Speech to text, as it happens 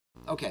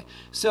Okay,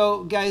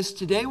 so guys,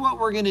 today what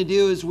we're going to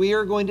do is we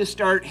are going to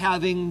start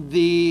having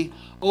the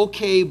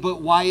okay,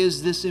 but why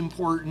is this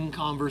important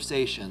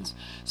conversations.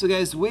 So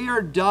guys, we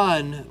are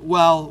done,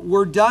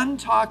 we're done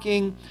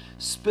talking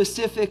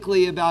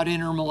specifically about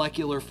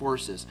intermolecular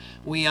forces.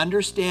 We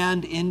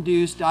understand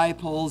induced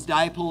dipoles,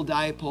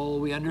 dipole-dipole.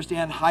 We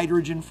understand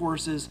hydrogen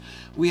forces.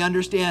 We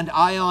understand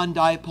ion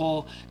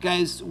dipole.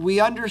 Guys,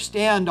 we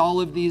understand all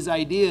of these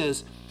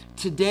ideas.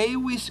 Today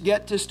we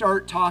get to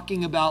start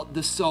talking about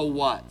the so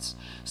whats.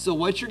 So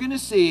what you're going to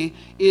see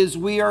is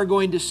we are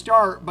going to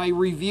start by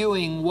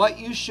reviewing what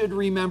you should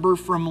remember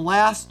from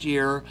last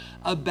year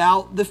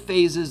about the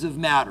phases of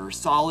matter,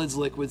 solids,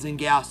 liquids, and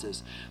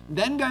gases.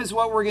 Then guys,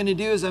 what we're going to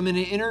do is I'm going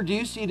to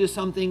introduce you to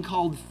something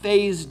called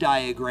phase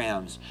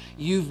diagrams.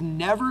 You've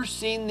never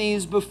seen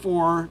these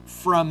before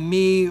from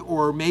me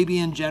or maybe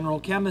in general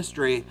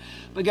chemistry.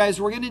 But guys,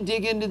 we're going to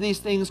dig into these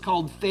things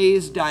called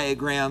phase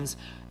diagrams.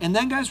 And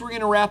then guys, we're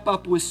going to wrap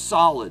up with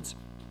solids.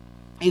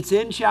 It's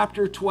in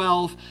chapter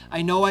 12.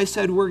 I know I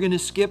said we're going to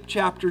skip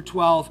chapter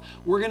 12.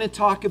 We're going to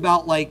talk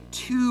about like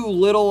 2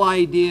 little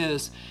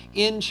ideas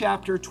in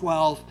chapter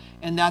 12,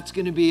 and that's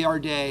going to be our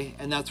day,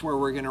 and that's where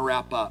we're going to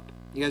wrap up.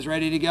 You guys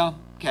ready to go?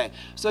 Okay.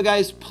 So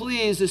guys,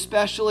 please,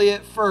 especially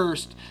at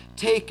first,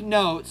 take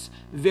notes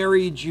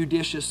very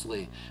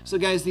judiciously. So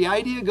guys, the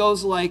idea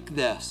goes like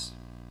this.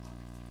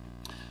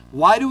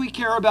 Why do we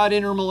care about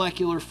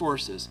intermolecular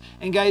forces?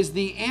 And guys,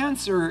 the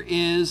answer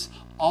is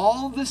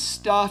all the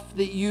stuff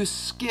that you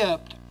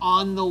skipped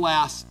on the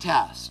last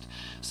test.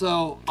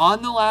 So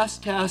on the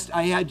last test,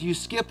 I had you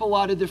skip a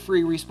lot of the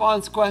free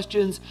response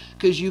questions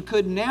because you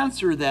couldn't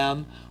answer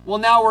them. Well,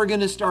 now we're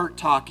going to start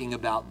talking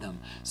about them.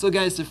 So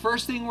guys, the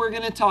first thing we're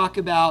going to talk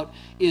about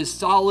is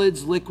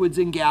solids, liquids,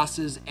 and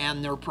gases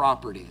and their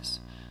properties.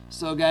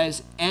 So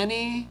guys,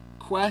 any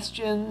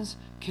questions,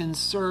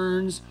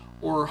 concerns,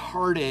 or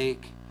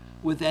heartache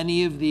with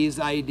any of these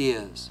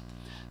ideas?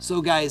 So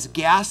guys,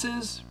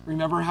 gases,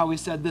 remember how we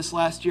said this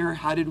last year?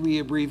 How did we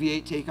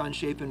abbreviate take on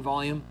shape and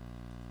volume?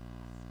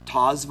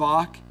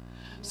 TOSVOC.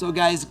 So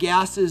guys,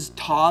 gases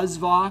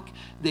TOSVOC,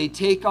 they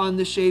take on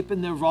the shape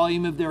and the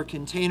volume of their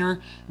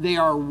container. They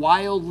are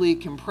wildly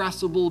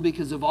compressible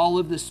because of all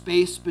of the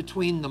space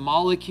between the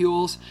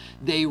molecules.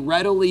 They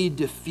readily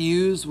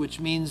diffuse, which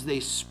means they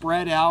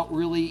spread out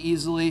really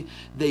easily.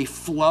 They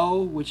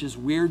flow, which is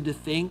weird to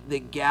think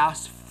that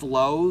gas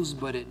flows,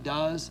 but it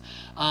does.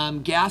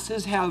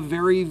 Gases have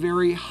very,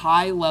 very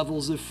high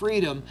levels of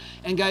freedom.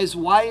 And guys,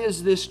 why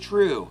is this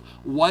true?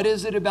 What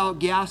is it about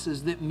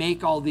gases that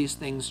make all these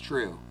things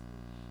true?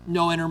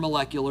 No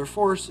intermolecular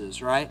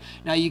forces, right?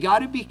 Now you got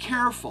to be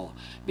careful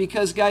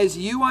because guys,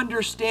 you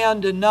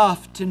understand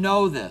enough to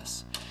know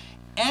this.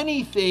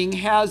 Anything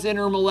has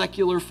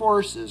intermolecular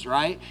forces,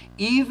 right?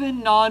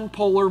 Even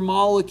nonpolar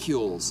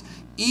molecules,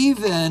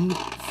 even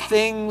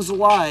things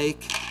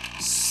like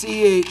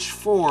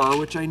CH4,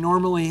 which I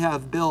normally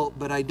have built,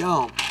 but I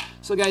don't.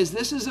 So guys,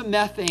 this is a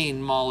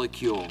methane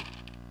molecule.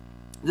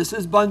 This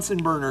is Bunsen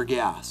burner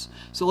gas.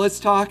 So let's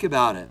talk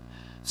about it.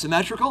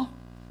 Symmetrical?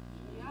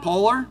 Yeah.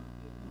 Polar?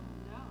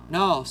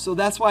 No, so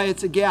that's why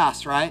it's a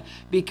gas, right?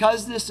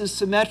 Because this is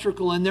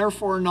symmetrical and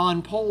therefore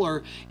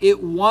nonpolar,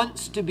 it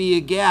wants to be a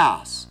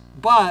gas,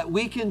 but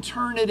we can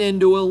turn it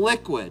into a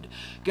liquid.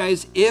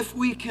 Guys, if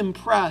we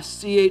compress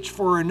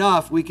CH4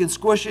 enough, we can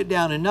squish it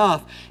down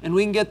enough, and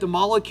we can get the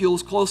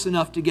molecules close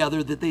enough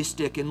together that they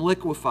stick and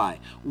liquefy.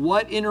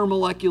 What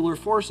intermolecular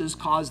forces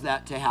cause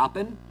that to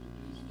happen?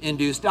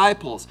 Induced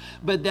dipoles.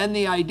 But then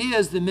the idea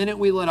is the minute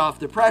we let off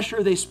the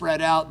pressure, they spread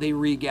out, they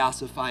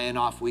regasify, and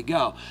off we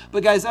go.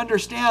 But guys,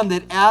 understand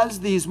that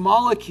as these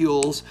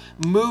molecules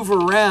move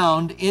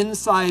around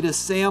inside a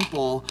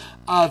sample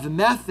of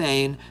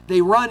methane,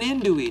 they run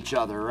into each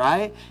other,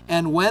 right?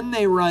 And when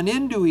they run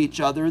into each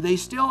other, they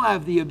still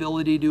have the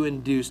ability to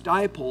induce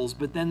dipoles,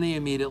 but then they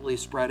immediately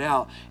spread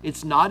out.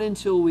 It's not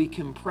until we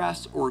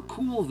compress or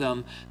cool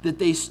them that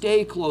they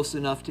stay close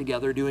enough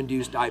together to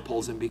induce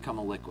dipoles and become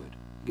a liquid.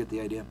 Get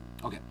the idea?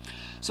 Okay.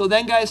 So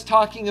then guys,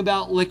 talking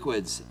about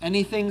liquids.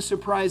 Anything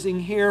surprising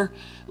here?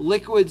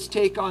 Liquids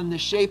take on the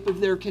shape of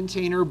their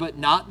container, but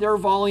not their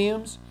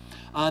volumes.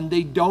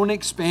 They don't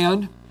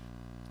expand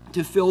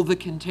to fill the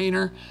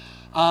container.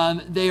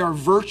 They are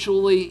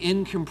virtually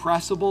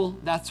incompressible.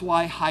 That's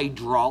why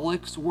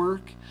hydraulics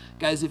work.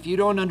 Guys, if you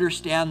don't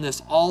understand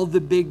this, all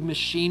the big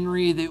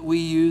machinery that we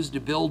use to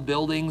build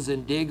buildings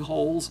and dig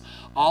holes,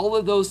 all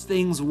of those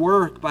things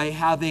work by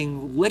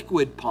having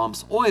liquid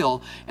pumps,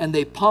 oil, and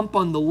they pump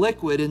on the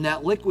liquid, and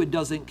that liquid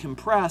doesn't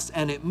compress,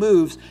 and it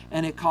moves,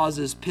 and it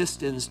causes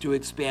pistons to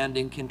expand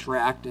and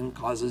contract and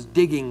causes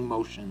digging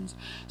motions.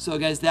 So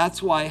guys,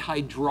 that's why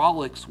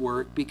hydraulics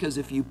work, because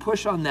if you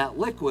push on that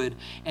liquid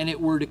and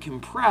it were to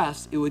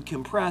compress, it would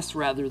compress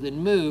rather than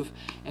move,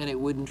 and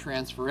it wouldn't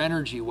transfer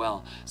energy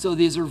well. So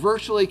these are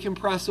virtually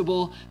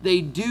compressible.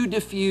 They do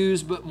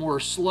diffuse, but more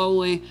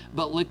slowly,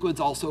 but liquids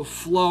also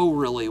flow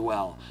really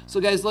well. So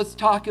guys, let's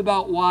talk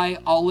about why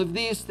all of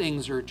these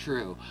things are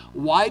true.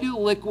 Why do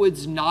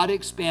liquids not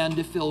expand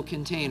to fill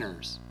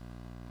containers?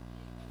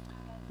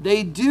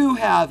 they do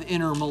have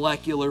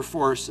intermolecular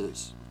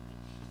forces.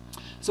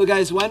 So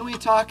guys, when we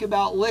talk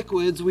about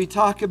liquids, we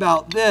talk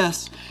about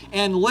this,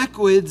 and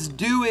liquids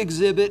do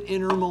exhibit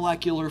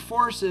intermolecular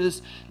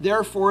forces,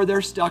 therefore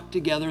they're stuck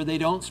together, they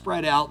don't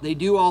spread out, they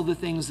do all the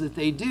things that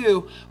they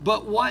do,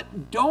 but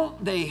what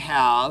don't they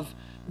have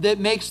that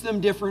makes them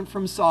different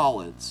from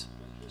solids?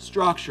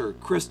 Structure,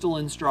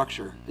 crystalline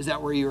structure. Is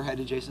that where you were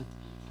headed, Jason?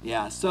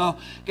 Yeah, so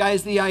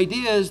guys, the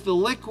idea is the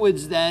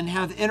liquids then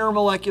have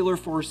intermolecular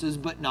forces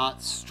but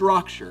not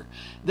structure.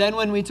 Then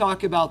when we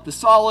talk about the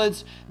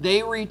solids,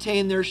 they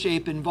retain their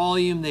shape and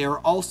volume. They are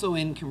also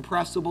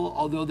incompressible,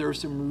 although there are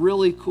some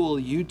really cool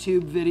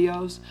YouTube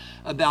videos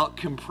about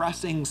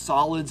compressing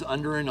solids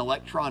under an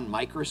electron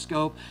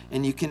microscope,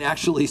 and you can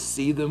actually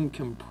see them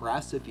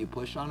compress if you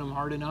push on them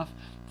hard enough.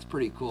 It's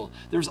pretty cool.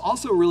 There's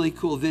also really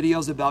cool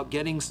videos about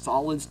getting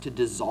solids to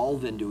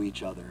dissolve into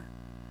each other.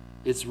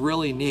 It's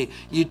really neat.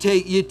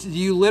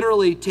 You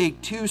literally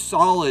take two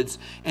solids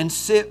and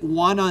sit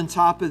one on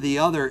top of the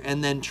other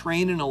and then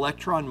train an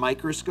electron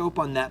microscope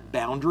on that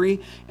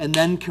boundary and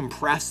then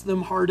compress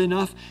them hard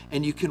enough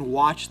and you can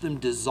watch them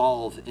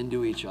dissolve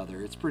into each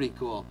other. It's pretty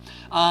cool.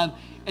 And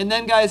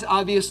then guys,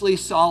 obviously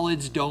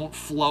solids don't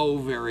flow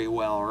very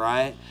well,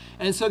 right?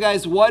 And so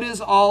guys, what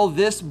is all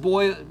this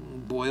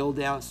boil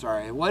down?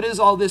 Sorry. What does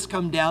all this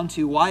come down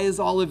to? Why is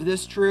all of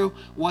this true?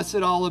 What's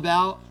it all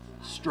about?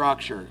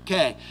 Structure.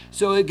 Okay,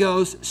 so it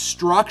goes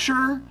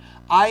structure,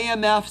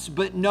 IMFs,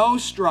 but no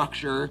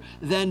structure,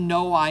 then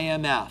no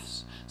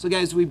IMFs. So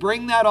guys, we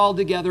bring that all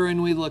together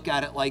and we look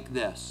at it like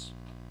this.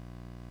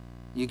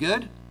 You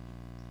good?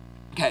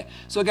 Okay,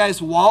 so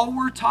guys, while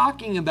we're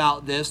talking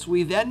about this,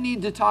 we then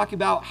need to talk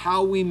about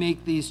how we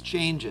make these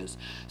changes.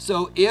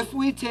 So if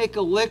we take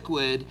a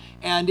liquid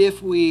and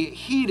if we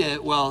heat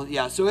it, well,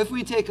 yeah, so if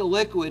we take a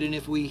liquid and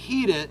if we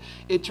heat it,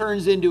 it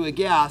turns into a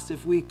gas.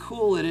 If we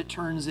cool it, it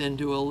turns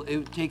into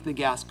take the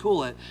gas,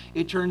 cool it,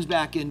 it turns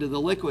back into the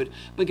liquid.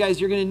 But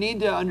guys, you're going to need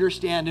to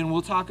understand, and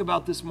we'll talk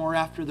about this more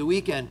after the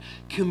weekend,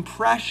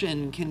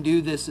 compression can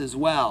do this as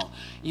well.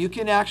 You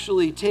can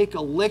actually take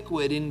a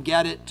liquid and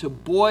get it to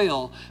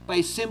boil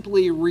by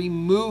simply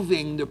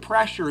removing the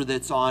pressure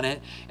that's on it,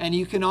 and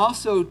you can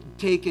also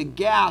take a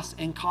gas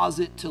and cause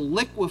it to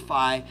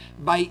liquefy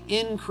by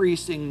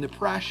increasing the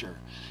pressure.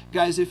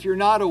 Guys, if you're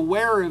not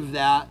aware of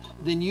that,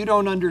 then you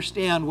don't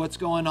understand what's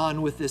going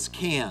on with this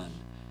can.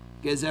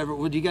 Do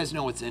you guys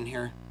know what's in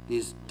here?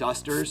 These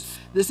dusters?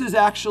 This is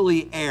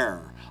actually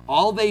air.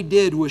 All they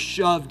did was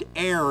shoved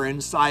air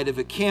inside of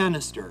a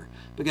canister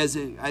because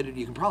you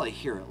can probably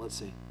hear it. Let's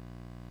see.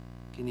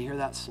 Can you hear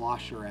that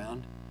slosh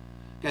around?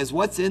 Guys,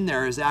 what's in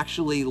there is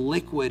actually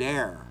liquid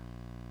air.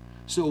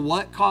 So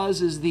what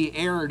causes the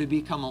air to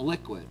become a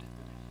liquid?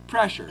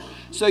 Pressure.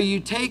 So you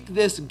take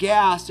this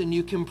gas and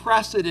you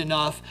compress it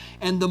enough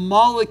and the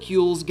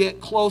molecules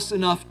get close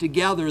enough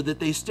together that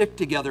they stick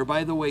together.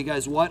 By the way,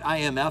 guys, what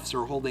IMFs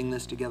are holding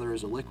this together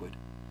as a liquid?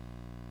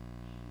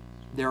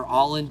 They're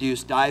all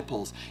induced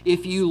dipoles.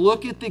 If you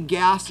look at the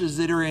gases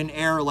that are in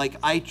air like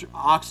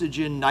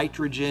oxygen,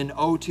 nitrogen,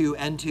 O2,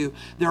 N2,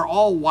 they're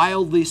all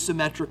wildly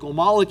symmetrical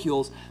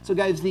molecules. So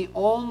guys, the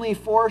only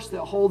force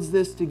that holds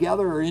this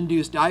together are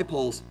induced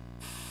dipoles.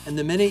 And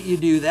the minute you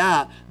do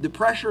that, the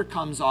pressure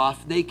comes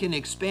off, they can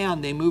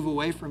expand, they move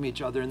away from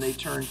each other, and they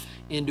turn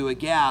into a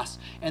gas.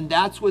 And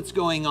that's what's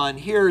going on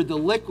here. The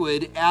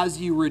liquid, as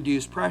you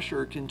reduce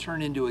pressure, can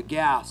turn into a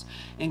gas.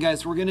 And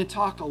guys, we're going to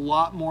talk a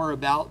lot more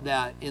about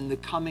that in the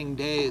coming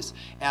days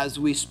as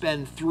we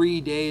spend 3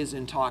 days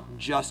and talk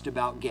just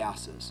about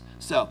gases.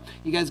 So,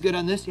 you guys good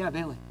on this? Yeah,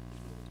 Bailey.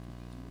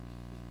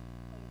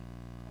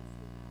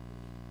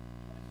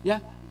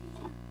 Yeah.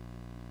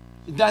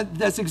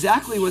 That's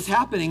exactly what's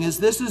happening, is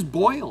this is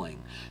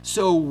boiling.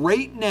 So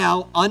right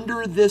now,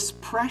 under this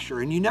pressure,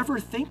 and you never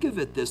think of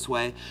it this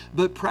way,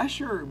 but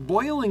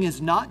boiling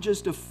is not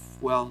just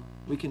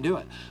we can do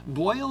it.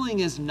 Boiling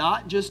is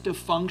not just a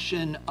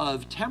function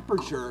of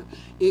temperature,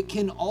 it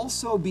can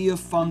also be a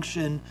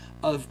function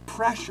of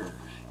pressure.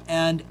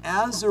 And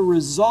as a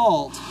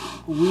result,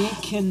 we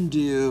can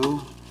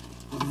do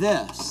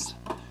this.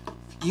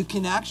 You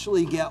can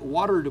actually get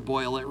water to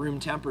boil at room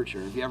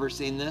temperature. Have you ever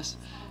seen this?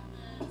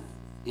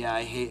 Yeah,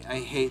 I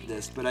hate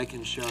this, but I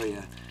can show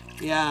you.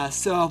 Yeah,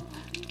 so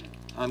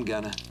I'm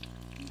gonna.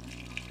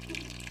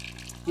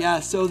 Yeah,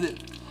 so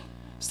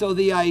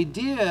the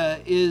idea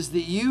is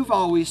that you've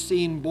always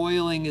seen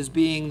boiling as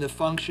being the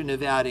function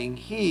of adding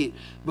heat,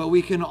 but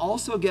we can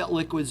also get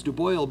liquids to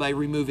boil by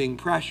removing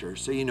pressure.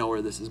 So you know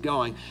where this is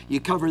going. You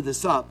cover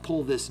this up,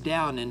 pull this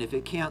down, and if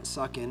it can't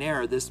suck in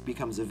air, this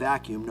becomes a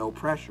vacuum, no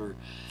pressure.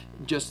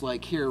 Just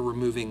like here,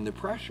 removing the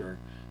pressure.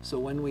 So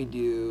when we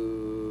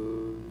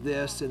do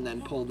this and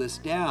then pull this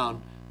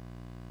down,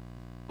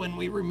 when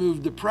we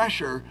remove the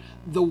pressure,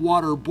 the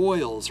water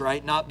boils,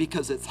 right? Not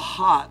because it's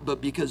hot, but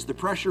because the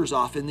pressure's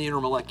off and the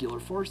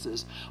intermolecular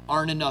forces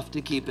aren't enough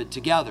to keep it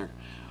together.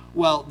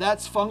 Well,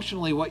 that's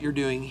functionally what you're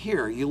doing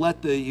here.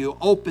 You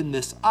open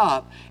this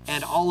up,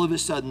 and all of a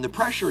sudden the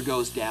pressure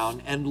goes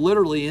down, and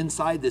literally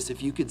inside this,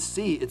 if you could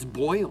see, it's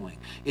boiling.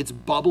 It's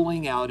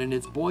bubbling out, and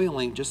it's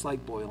boiling just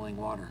like boiling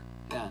water.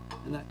 Yeah,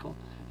 isn't that cool?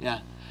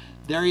 Yeah,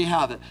 there you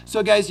have it.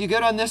 So guys, you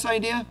good on this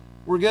idea?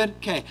 We're good?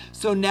 Okay,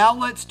 so now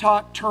let's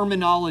talk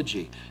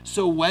terminology.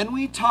 So when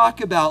we talk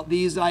about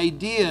these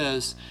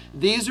ideas,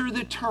 these are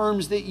the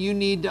terms that you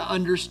need to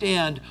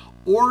understand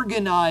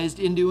organized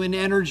into an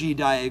energy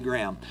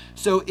diagram.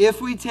 So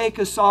if we take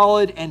a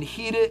solid and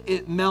heat it,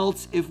 it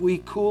melts. If we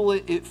cool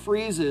it, it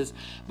freezes.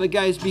 But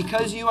guys,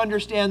 because you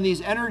understand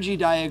these energy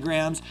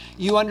diagrams,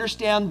 you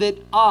understand that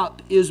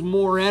up is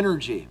more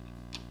energy.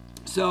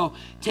 So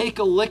take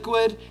a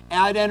liquid,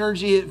 add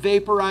energy, it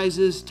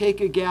vaporizes.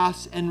 Take a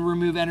gas and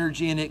remove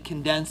energy and it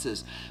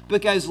condenses.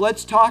 But guys,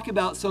 let's talk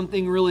about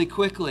something really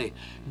quickly.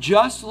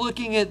 Just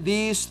looking at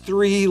these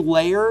three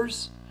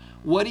layers,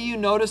 what do you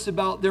notice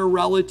about their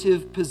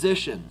relative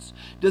positions?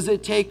 Does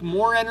it take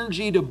more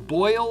energy to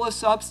boil a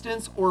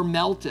substance or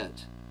melt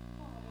it?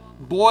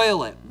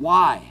 Boil it.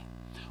 Why?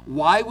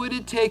 Why would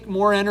it take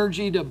more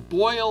energy to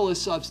boil a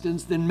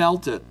substance than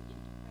melt it?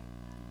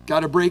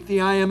 Got to break the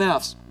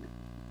IMFs.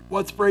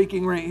 What's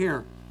breaking right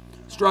here?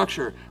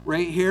 Structure.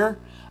 Right here,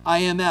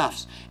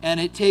 IMFs. And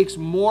it takes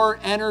more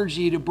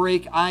energy to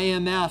break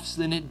IMFs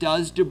than it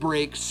does to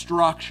break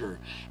structure.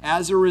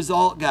 As a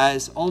result,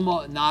 guys,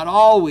 almost not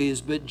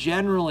always, but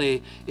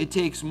generally, it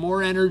takes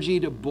more energy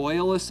to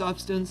boil a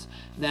substance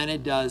than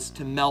it does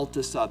to melt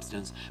a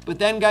substance. But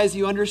then, guys,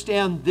 you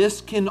understand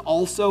this can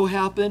also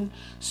happen.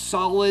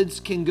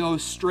 Solids can go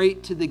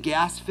straight to the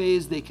gas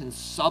phase. They can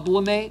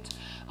sublimate.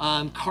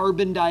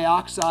 Carbon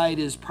dioxide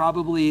is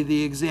probably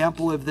the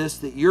example of this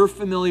that you're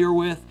familiar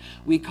with.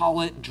 We call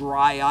it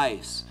dry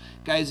ice.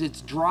 Guys, it's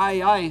dry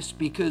ice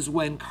because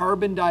when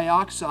carbon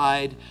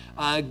dioxide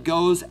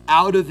goes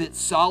out of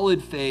its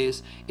solid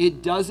phase,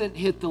 it doesn't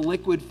hit the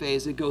liquid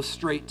phase, it goes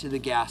straight to the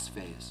gas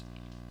phase.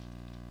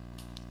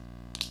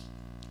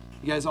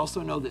 You guys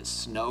also know that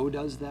snow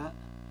does that?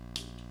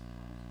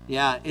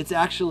 Yeah, it's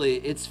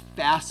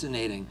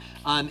fascinating.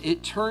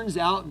 It turns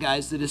out,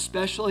 guys, that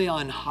especially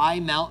on high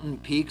mountain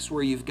peaks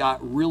where you've got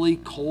really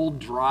cold,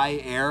 dry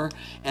air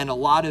and a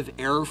lot of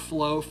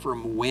airflow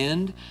from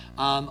wind,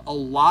 a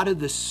lot of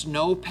the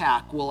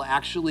snowpack will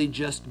actually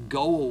just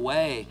go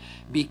away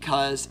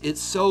because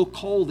it's so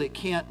cold it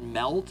can't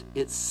melt,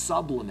 it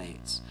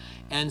sublimates.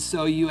 And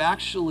so you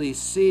actually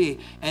see,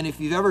 and if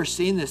you've ever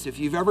seen this, if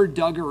you've ever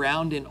dug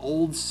around in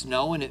old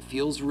snow and it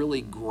feels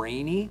really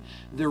grainy,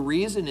 the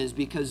reason is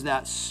because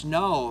that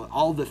snow,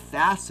 all the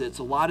facets,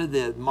 a lot of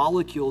the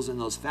molecules in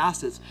those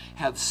facets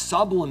have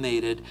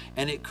sublimated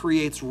and it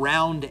creates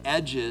round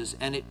edges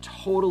and it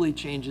totally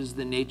changes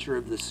the nature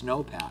of the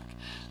snowpack.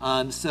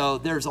 So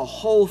there's a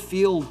whole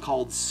field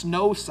called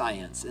snow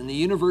science, and the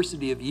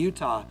University of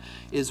Utah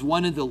is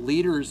one of the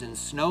leaders in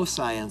snow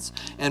science.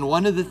 And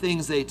one of the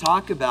things they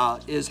talk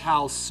about is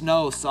how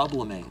snow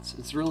sublimates.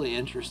 It's really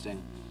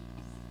interesting.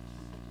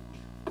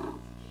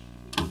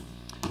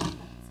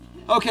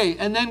 Okay,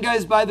 and then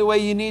guys, by the way,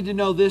 you need to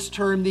know this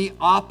term. The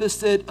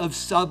opposite of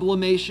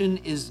sublimation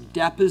is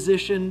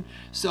deposition.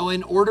 So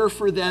in order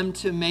for them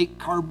to make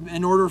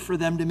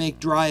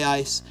dry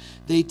ice,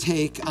 they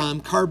take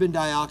carbon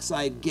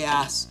dioxide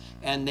gas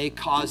and they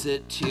cause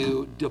it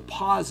to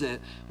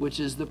deposit, which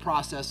is the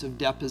process of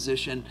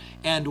deposition.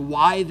 And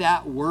why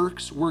that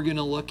works, we're going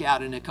to look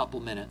at in a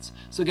couple minutes.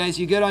 So guys,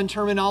 you good on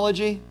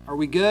terminology? Are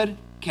we good?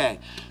 Okay.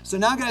 So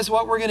now guys,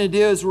 what we're going to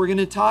do is we're going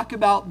to talk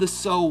about the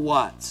so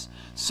whats.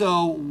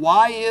 So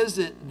why is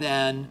it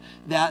then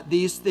that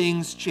these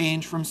things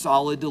change from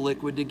solid to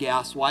liquid to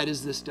gas? Why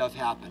does this stuff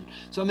happen?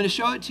 So I'm going to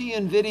show it to you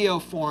in video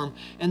form,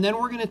 and then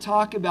we're going to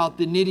talk about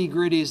the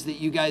nitty-gritties that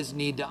you guys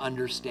need to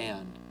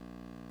understand.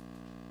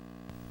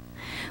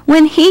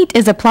 When heat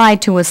is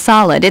applied to a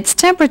solid, its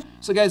temperature...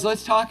 So guys,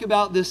 let's talk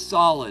about this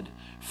solid.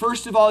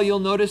 First of all, you'll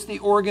notice the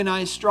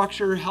organized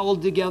structure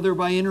held together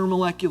by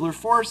intermolecular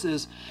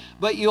forces,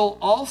 but you'll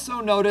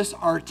also notice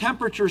our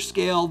temperature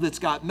scale that's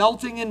got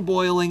melting and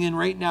boiling, and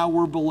right now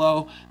we're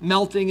below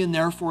melting and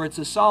therefore it's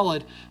a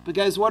solid. But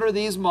guys, what are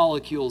these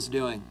molecules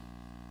doing?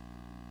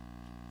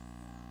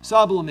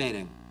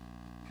 Sublimating.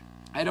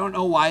 I don't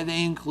know why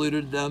they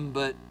included them,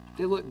 but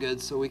they look good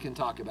so we can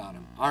talk about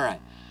them. All right.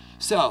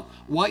 So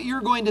what you're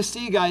going to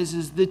see, guys,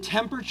 is the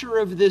temperature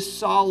of this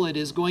solid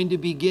is going to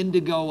begin to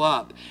go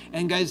up.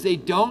 And guys, they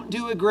don't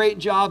do a great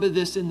job of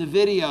this in the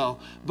video,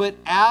 but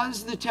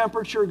as the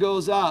temperature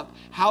goes up,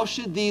 how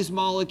should these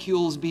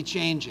molecules be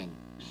changing?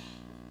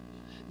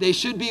 They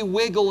should be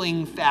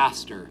wiggling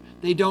faster.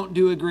 They don't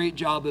do a great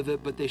job of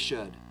it, but they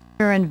should.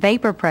 And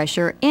vapor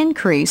pressure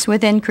increase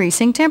with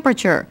increasing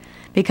temperature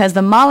because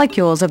the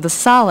molecules of the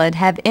solid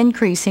have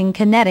increasing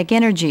kinetic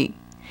energy.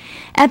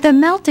 At the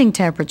melting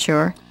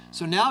temperature,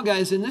 so now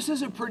guys, and this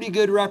is a pretty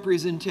good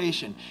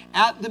representation,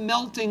 at the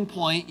melting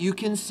point you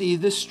can see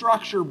the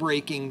structure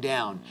breaking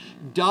down.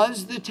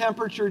 Does the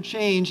temperature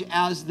change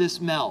as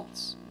this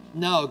melts?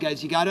 No,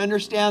 guys, you got to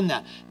understand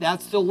that.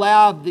 That's the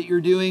lab that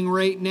you're doing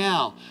right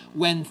now.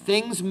 When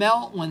things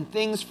melt, when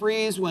things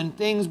freeze, when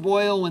things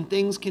boil, when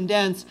things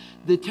condense,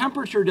 the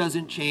temperature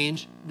doesn't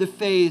change, the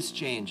phase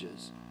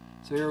changes.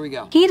 So here we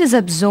go. Heat is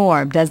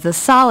absorbed as the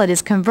solid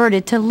is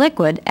converted to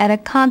liquid at a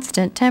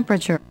constant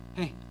temperature.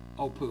 Hey,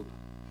 oh poop.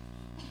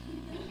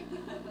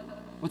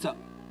 What's up?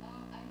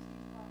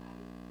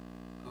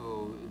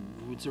 Oh,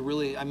 it's a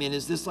really, I mean,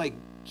 is this like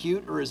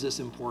cute or is this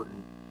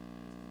important?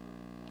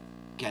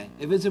 Okay,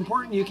 if it's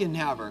important, you can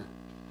have her.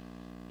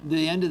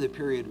 The end of the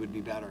period would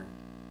be better.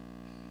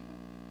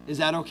 Is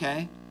that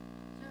okay?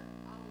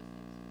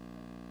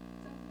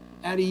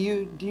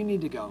 Addie, do you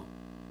need to go?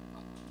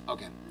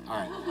 Okay, all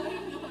right.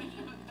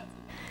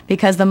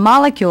 Because the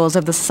molecules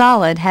of the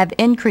solid have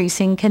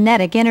increasing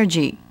kinetic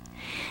energy.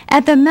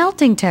 At the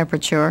melting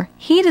temperature,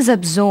 heat is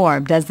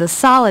absorbed as the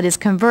solid is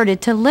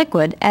converted to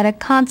liquid at a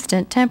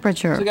constant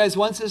temperature. So guys,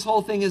 once this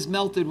whole thing is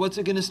melted, what's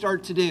it going to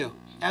start to do?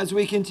 As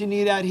we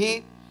continue to add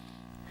heat?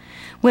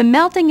 When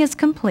melting is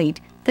complete,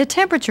 the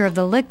temperature of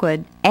the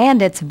liquid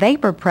and its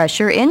vapor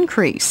pressure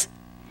increase.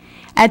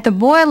 At the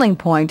boiling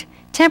point,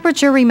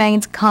 temperature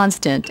remains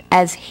constant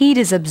as heat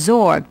is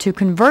absorbed to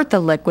convert the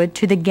liquid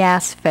to the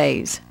gas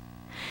phase.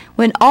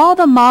 When all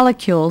the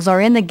molecules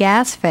are in the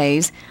gas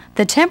phase,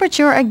 the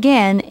temperature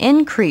again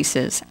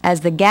increases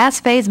as the gas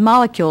phase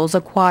molecules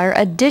acquire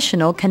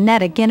additional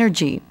kinetic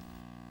energy.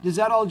 Is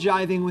that all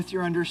jiving with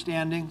your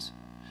understandings?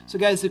 So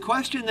guys, the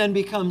question then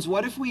becomes,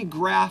 what if we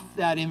graph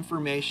that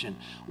information?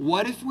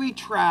 What if we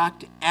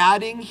tracked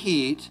adding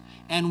heat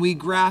and we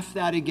graph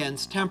that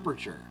against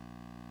temperature?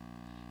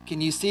 Can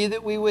you see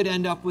that we would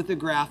end up with a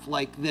graph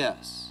like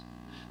this?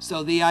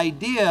 So the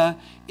idea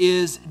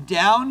is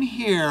down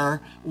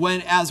here,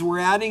 as we're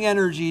adding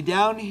energy,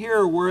 down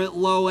here we're at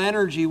low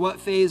energy. What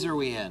phase are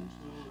we in?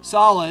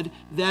 Solid.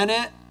 Then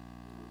it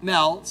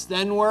melts.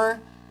 Then we're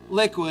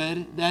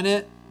liquid. Then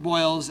it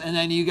boils. And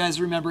then you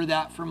guys remember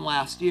that from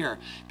last year.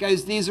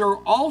 Guys, these are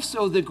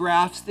also the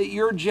graphs that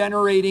you're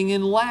generating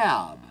in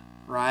lab,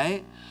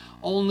 right?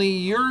 Only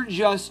you're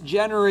just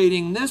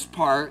generating this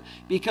part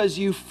because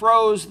you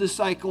froze the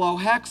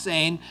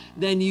cyclohexane,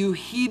 then you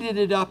heated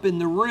it up in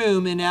the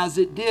room, and as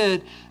it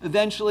did,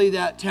 eventually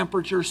that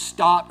temperature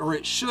stopped, or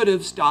it should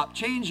have stopped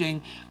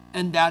changing,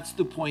 and that's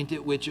the point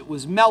at which it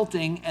was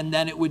melting, and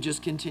then it would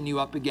just continue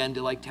up again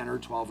to like 10 or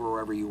 12 or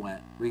wherever you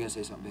went. Were you going to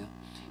say something, Bill?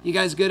 You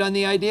guys good on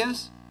the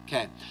ideas?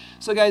 Okay,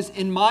 so guys,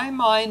 in my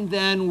mind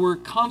then, we're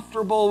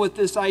comfortable with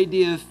this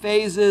idea of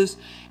phases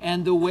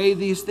and the way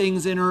these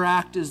things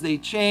interact as they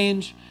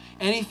change.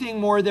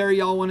 Anything more there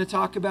y'all want to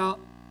talk about?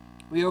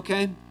 We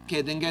okay?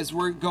 Okay, then guys,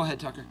 go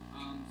ahead, Tucker.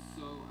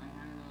 So I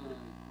had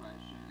a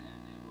question,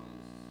 and it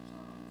was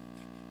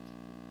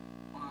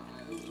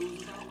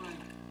about like,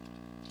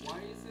 why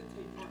does it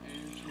take more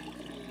energy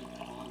to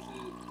cause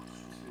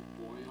it to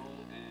boil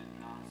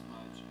and not as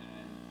much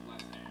and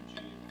less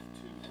energy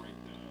to break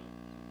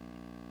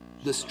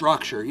The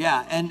structure,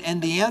 yeah,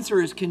 and the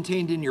answer is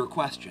contained in your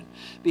question,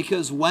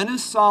 because when a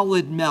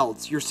solid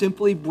melts, you're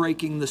simply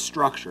breaking the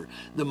structure.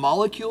 The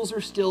molecules are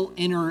still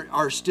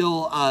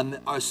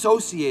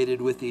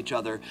associated with each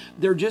other.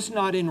 They're just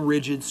not in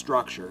rigid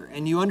structure,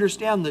 and you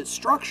understand that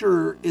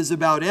structure is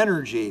about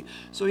energy,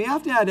 so you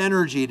have to add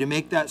energy to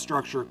make that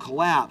structure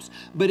collapse,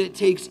 but it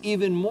takes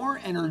even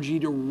more energy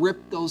to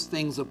rip those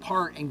things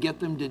apart and get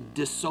them to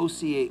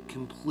dissociate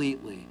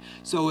completely.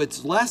 So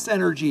it's less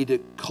energy to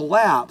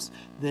collapse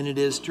than it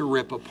is to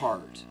rip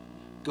apart.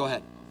 Go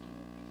ahead.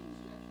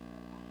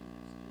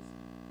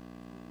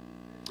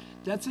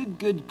 That's a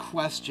good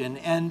question,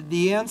 and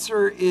the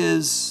answer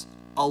is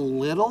a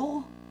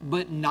little,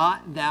 but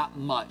not that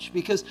much,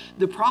 because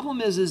the problem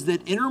is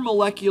that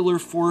intermolecular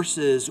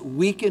forces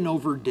weaken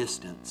over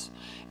distance.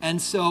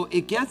 And so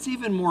it gets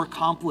even more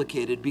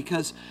complicated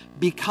because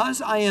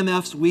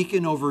IMFs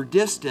weaken over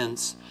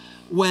distance,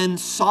 when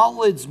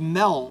solids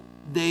melt,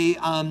 they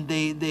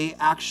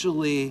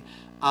actually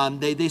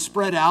they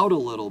spread out a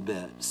little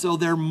bit. So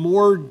they're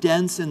more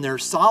dense in their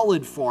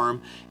solid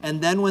form,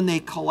 and then when they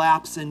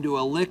collapse into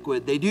a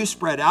liquid, they do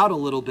spread out a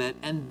little bit,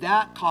 and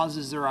that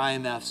causes their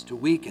IMFs to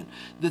weaken.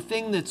 The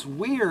thing that's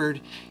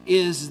weird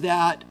is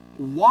that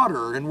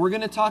water, and we're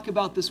going to talk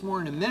about this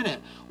more in a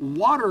minute,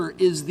 water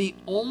is the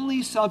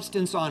only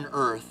substance on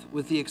Earth,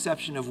 with the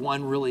exception of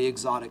one really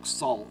exotic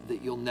salt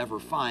that you'll never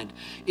find.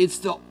 It's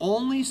the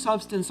only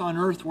substance on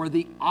Earth where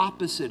the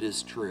opposite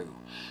is true.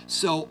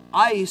 So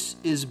ice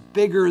is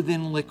bigger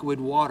than liquid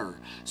water.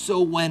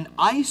 So when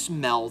ice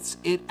melts,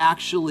 it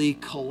actually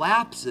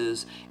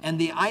collapses, and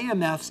the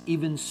IMFs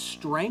even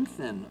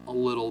strengthen a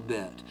little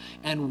bit.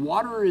 And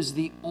water is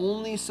the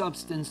only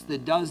substance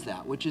that does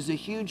that, which is a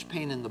huge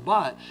pain in the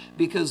butt,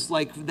 because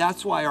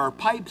that's why our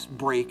pipes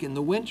break in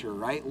the winter,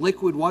 right?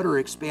 Liquid water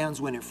expands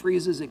when it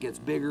freezes, it gets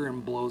bigger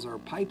and blows our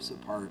pipes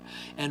apart.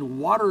 And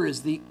water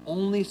is the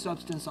only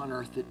substance on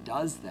Earth that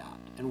does that.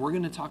 And we're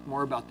going to talk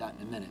more about that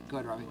in a minute. Go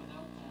ahead, Robbie.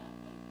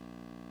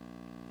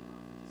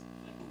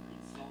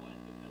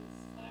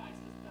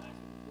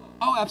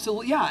 Oh,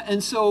 absolutely, yeah.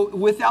 And so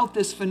without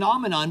this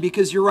phenomenon,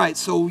 because you're right,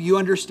 so you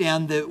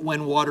understand that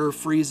when water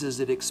freezes,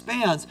 it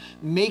expands,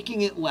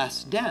 making it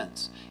less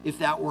dense. If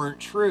that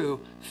weren't true,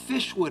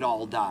 fish would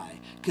all die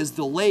because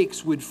the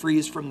lakes would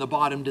freeze from the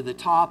bottom to the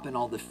top and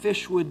all the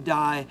fish would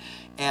die.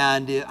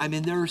 And I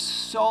mean, there are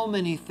so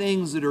many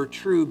things that are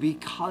true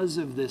because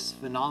of this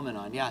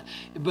phenomenon. Yeah,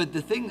 but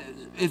the thing,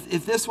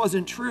 if this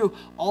wasn't true,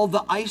 all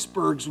the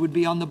icebergs would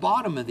be on the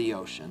bottom of the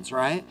oceans,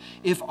 right?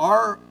 If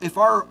our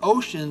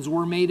oceans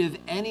were made of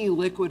any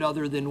liquid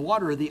other than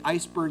water, the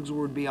icebergs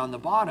would be on the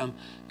bottom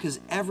because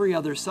every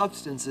other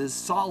substance is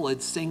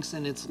solid, sinks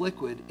in its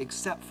liquid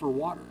except for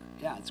water.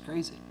 Yeah, it's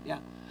crazy. Yeah.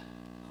 So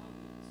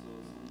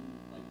some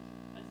like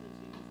ice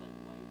is like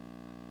white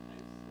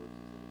ice versus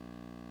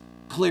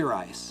Clear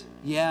ice.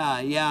 Yeah,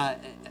 yeah.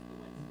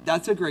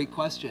 That's a great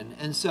question.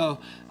 And so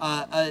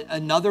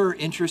another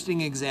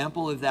interesting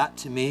example of that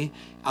to me,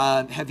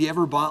 have you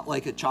ever bought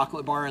like a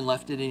chocolate bar and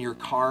left it in your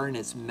car and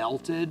it's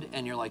melted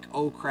and you're like,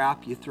 oh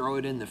crap, you throw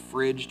it in the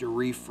fridge to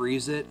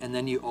refreeze it and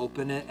then you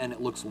open it and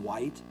it looks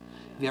white?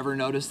 Have you ever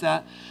noticed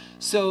that?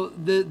 So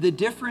the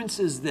difference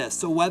is this.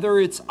 So whether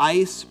it's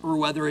ice or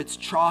whether it's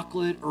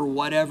chocolate or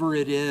whatever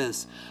it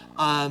is,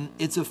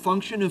 it's a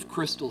function of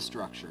crystal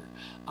structure.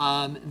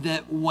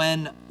 That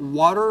when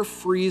water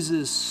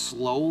freezes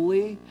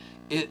slowly,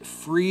 it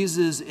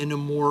freezes in a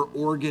more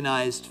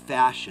organized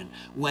fashion.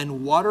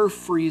 When water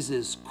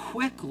freezes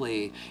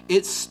quickly,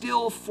 it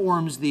still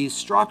forms these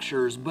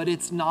structures, but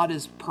it's not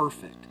as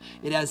perfect.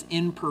 It has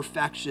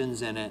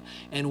imperfections in it,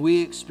 and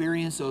we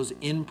experience those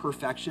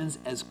imperfections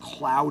as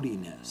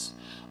cloudiness.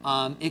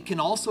 It can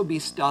also be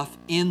stuff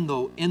in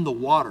the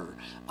water.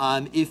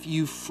 If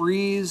you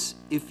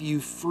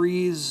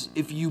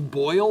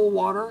boil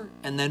water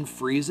and then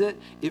freeze it,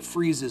 it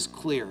freezes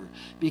clear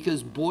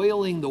because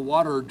boiling the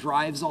water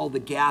drives all the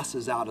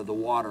gases out of the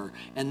water.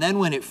 And then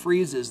when it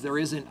freezes, there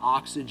isn't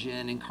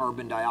oxygen and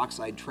carbon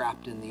dioxide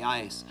trapped in the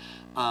ice.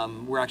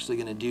 We're actually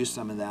going to do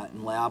some of that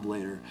in lab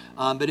later.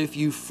 But if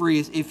you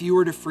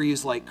were to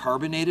freeze like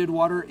carbonated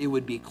water, it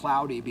would be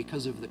cloudy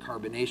because of the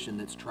carbonation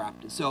that's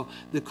trapped. So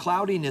the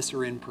cloudiness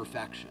are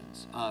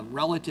imperfections.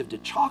 Relative to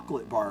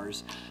chocolate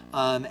bars,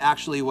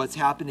 actually what's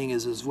happening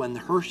is when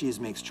the Hershey's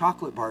makes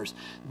chocolate bars,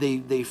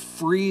 they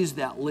freeze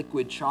that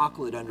liquid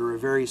chocolate under a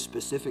very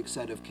specific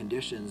set of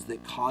conditions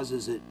that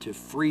causes it to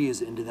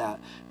freeze into that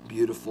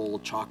beautiful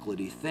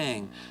chocolatey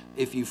thing.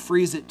 If you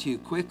freeze it too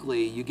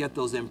quickly, you get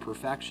those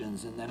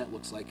imperfections and then it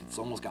looks like it's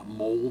almost got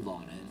mold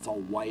on it. It's all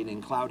white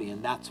and cloudy,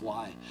 and that's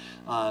why.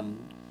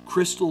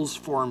 Crystals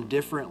form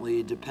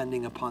differently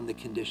depending upon the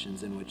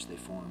conditions in which they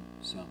form.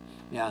 So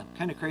yeah,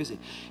 kind of crazy.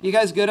 You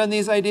guys good on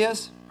these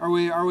ideas? Are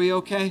we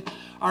okay?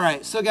 All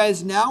right, so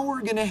guys, now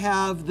we're gonna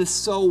have the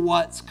so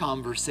what's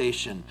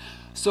conversation.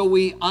 So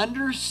we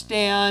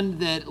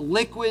understand that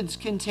liquids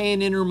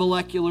contain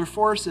intermolecular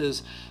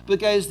forces, but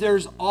guys,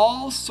 there's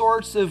all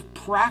sorts of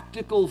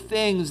practical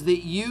things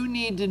that you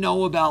need to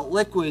know about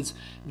liquids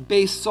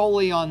based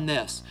solely on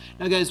this.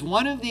 Now guys,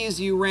 one of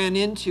these you ran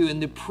into in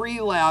the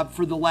pre-lab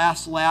for the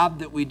last lab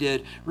that we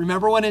did.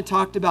 Remember when it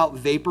talked about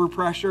vapor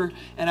pressure?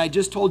 And I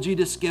just told you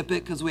to skip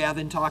it because we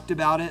haven't talked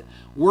about it.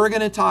 We're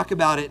going to talk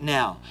about it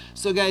now.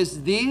 So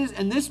guys,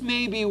 this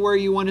may be where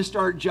you want to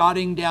start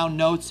jotting down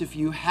notes if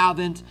you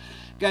haven't.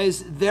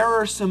 Guys, there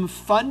are some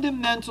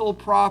fundamental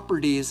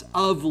properties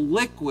of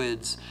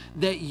liquids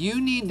that you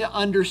need to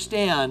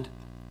understand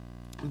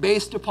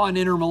based upon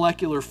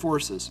intermolecular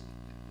forces.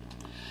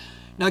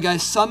 Now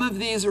guys, some of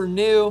these are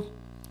new,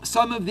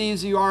 some of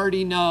these you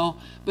already know,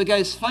 but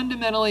guys,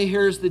 fundamentally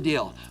here's the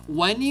deal.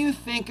 When you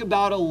think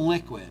about a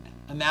liquid,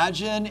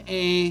 imagine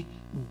a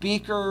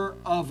beaker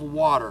of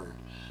water.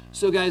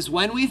 So guys,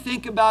 when we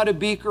think about a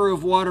beaker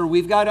of water,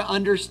 we've got to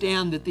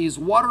understand that these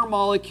water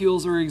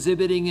molecules are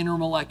exhibiting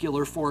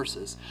intermolecular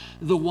forces.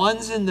 The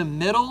ones in the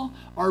middle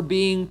are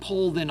being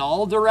pulled in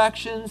all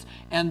directions,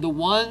 and the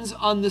ones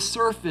on the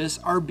surface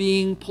are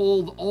being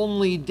pulled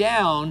only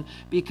down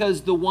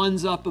because the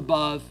ones up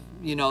above,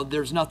 you know,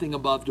 there's nothing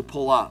above to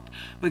pull up.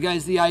 But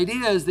guys, the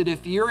idea is that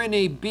if you're in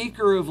a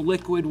beaker of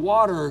liquid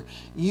water,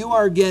 you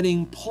are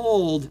getting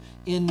pulled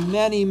in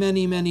many,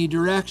 many, many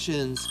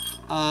directions.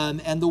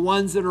 And the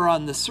ones that are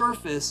on the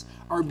surface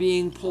are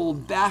being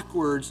pulled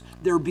backwards.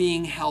 They're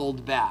being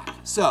held back.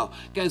 So,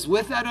 guys,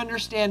 with that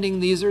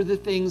understanding, these are the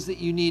things that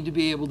you need to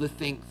be able to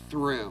think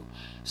through.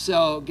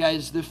 So,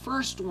 guys, the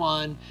first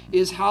one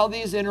is how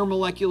these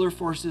intermolecular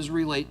forces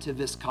relate to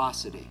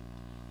viscosity.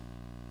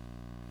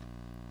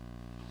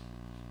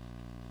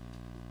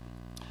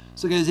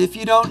 So, guys, if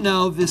you don't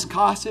know,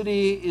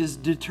 viscosity is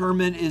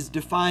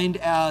defined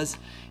as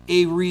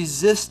a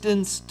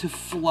resistance to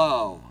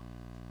flow.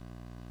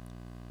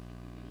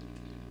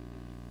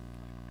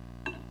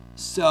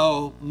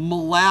 So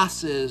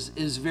molasses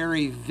is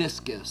very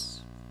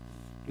viscous.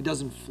 It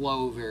doesn't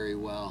flow very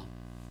well.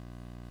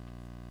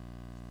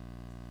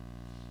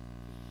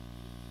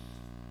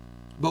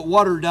 But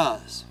water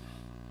does.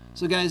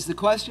 So guys, the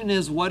question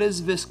is, what does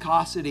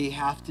viscosity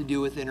have to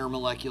do with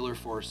intermolecular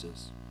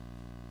forces?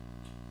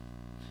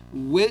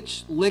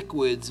 which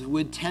liquids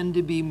would tend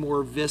to be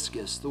more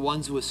viscous? The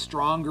ones with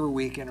strong or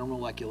weak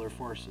intermolecular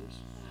forces?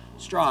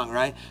 Strong,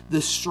 right?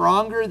 The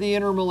stronger the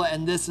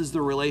and this is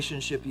the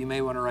relationship you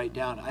may want to write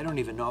down. I don't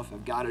even know if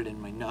I've got it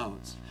in my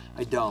notes.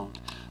 I don't.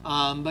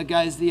 But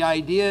guys, the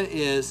idea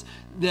is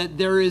that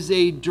there is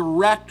a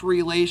direct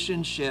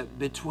relationship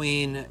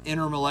between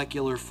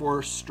intermolecular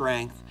force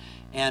strength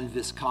and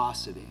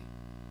viscosity.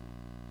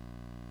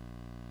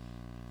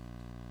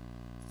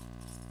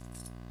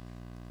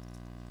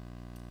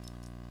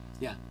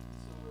 Yeah.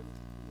 So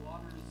if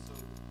water is so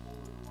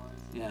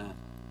polarized. Yeah.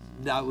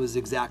 That was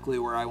exactly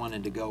where I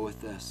wanted to go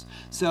with this.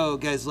 So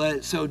guys,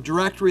 so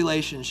direct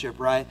relationship,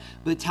 right?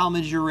 But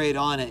Talmud, you're right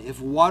on it. If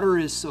water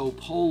is so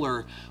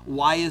polar,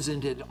 why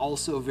isn't it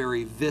also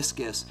very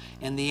viscous?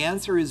 And the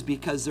answer is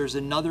because there's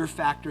another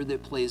factor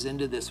that plays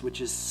into this,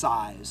 which is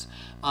size.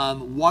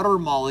 Water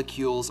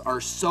molecules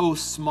are so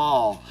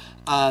small.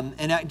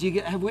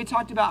 Have we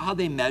talked about how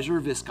they measure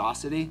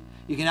viscosity?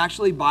 You can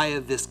actually buy a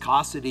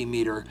viscosity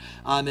meter.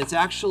 It's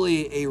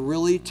actually a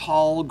really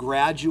tall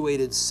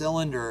graduated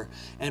cylinder,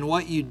 and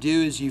what you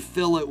do is you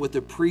fill it with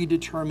a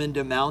predetermined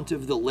amount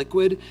of the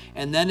liquid,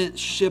 and then it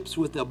ships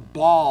with a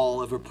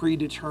ball of a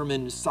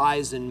predetermined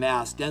size and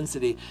mass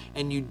density,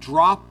 and you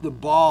drop the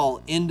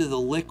ball into the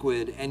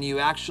liquid, and you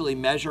actually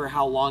measure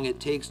how long it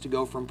takes to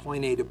go from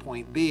point A to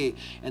point B,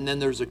 and then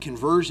there's a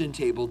conversion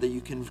table that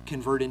you can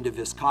convert into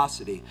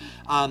viscosity.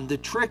 The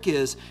trick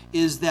is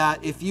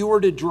that if you were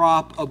to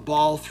drop a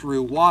ball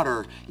through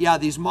water, yeah,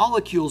 these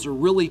molecules are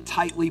really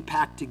tightly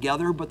packed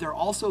together, but they're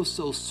also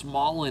so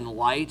small and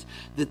light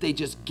that they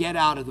just get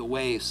out of the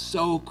way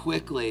so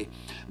quickly.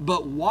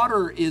 But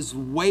water is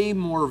way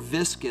more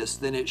viscous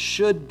than it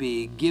should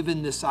be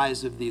given the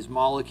size of these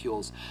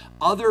molecules.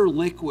 Other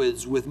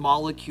liquids with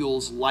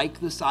molecules like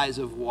the size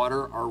of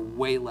water are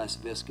way less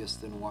viscous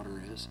than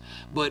water is.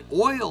 But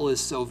oil is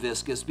so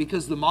viscous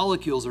because the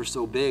molecules are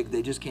so big,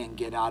 they just can't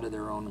get out of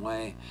their own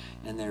way,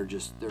 and they're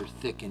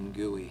thick and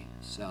gooey.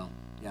 So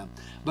yeah,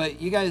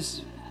 but you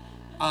guys,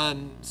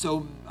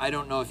 so I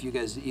don't know if you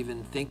guys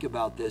even think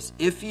about this.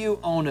 If you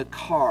own a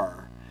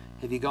car,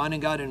 have you gone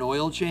and got an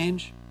oil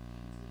change?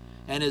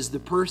 And has the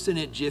person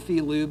at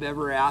Jiffy Lube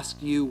ever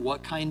asked you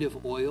what kind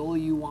of oil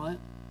you want?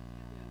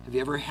 Have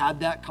you ever had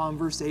that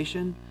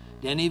conversation?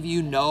 Do any of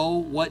you know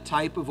what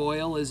type of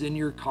oil is in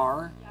your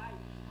car?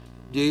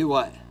 Do you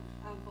what?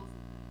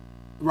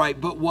 Right,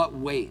 but what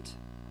weight?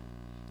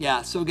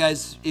 Yeah, so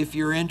guys, if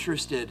you're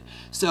interested,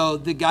 so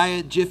the guy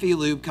at Jiffy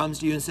Lube comes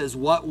to you and says,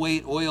 what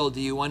weight oil do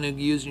you want to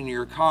use in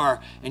your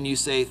car? And you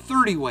say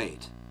 30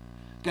 weight.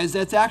 Guys,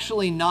 that's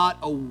actually not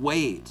a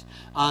weight.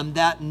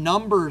 That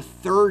number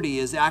 30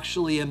 is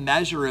actually a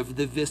measure of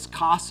the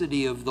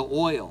viscosity of the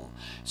oil.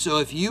 So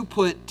if you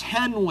put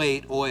 10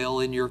 weight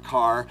oil in your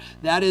car,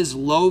 that is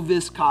low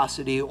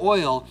viscosity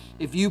oil.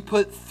 If you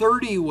put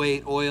 30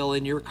 weight oil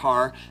in your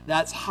car,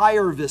 that's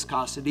higher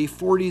viscosity,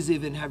 40's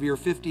even heavier,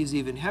 50's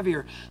even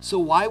heavier. So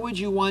why would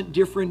you want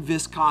different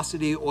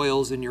viscosity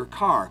oils in your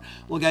car?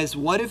 Well, guys,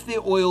 what if the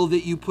oil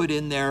that you put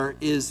in there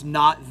is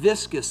not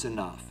viscous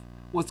enough?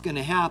 What's going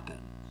to happen?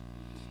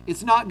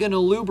 It's not going to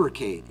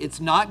lubricate. It's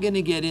not going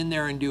to get in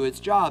there and do its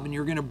job, and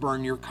you're going to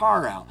burn your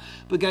car out.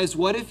 But guys,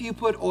 what if you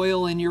put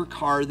oil in your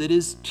car that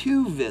is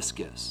too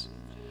viscous?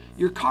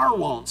 Your car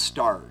won't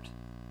start.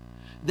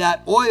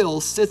 That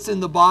oil sits in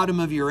the bottom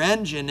of your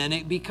engine and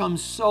it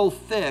becomes so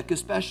thick,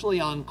 especially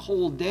on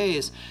cold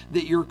days,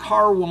 that your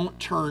car won't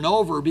turn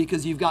over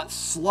because you've got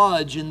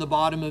sludge in the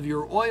bottom of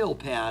your oil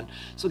pan.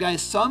 So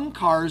guys, some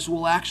cars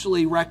will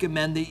actually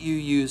recommend that you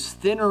use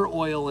thinner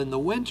oil in the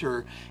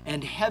winter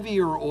and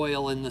heavier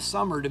oil in the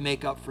summer to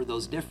make up for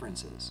those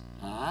differences.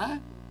 Huh?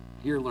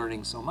 You're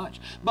learning so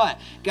much. But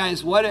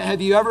guys,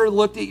 have you ever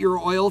looked at your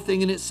oil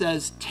thing and it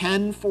says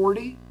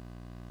 1040?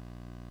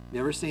 You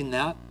ever seen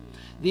that?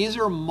 These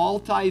are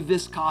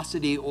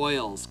multi-viscosity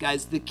oils.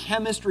 Guys, the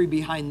chemistry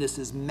behind this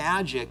is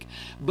magic,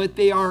 but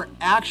they are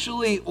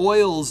actually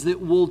oils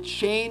that will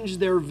change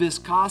their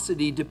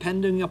viscosity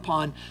depending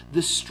upon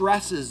the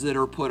stresses that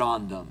are put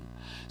on them.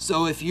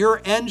 So if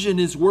your engine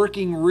is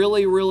working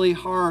really, really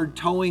hard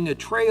towing a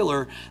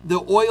trailer,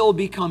 the oil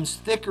becomes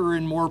thicker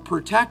and more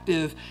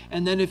protective.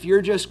 And then if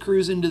you're just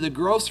cruising to the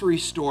grocery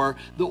store,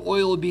 the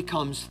oil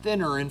becomes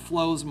thinner and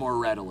flows more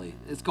readily.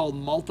 It's called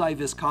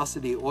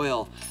multi-viscosity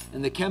oil,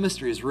 and the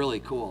chemistry is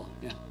really cool.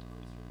 Yeah.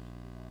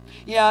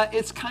 Yeah,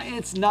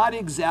 it's not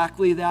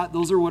exactly that.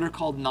 Those are what are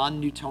called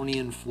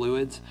non-Newtonian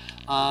fluids.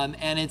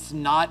 And it's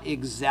not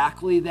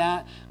exactly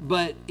that,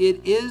 but it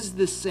is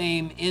the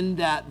same in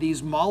that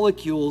these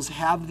molecules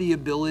have the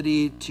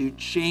ability to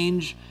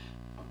change.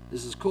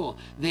 This is cool.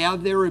 They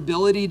have their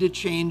ability to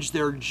change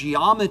their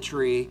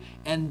geometry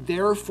and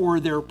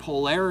therefore their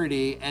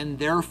polarity and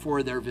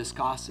therefore their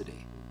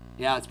viscosity.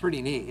 Yeah, it's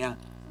pretty neat, yeah.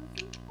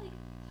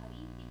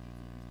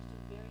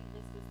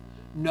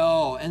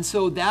 No, and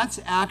so that's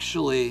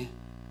actually,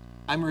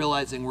 I'm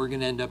realizing we're going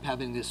to end up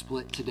having to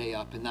split today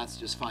up, and that's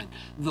just fine.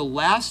 The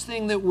last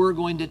thing that we're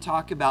going to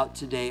talk about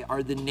today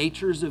are the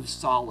natures of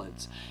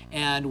solids,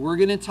 and we're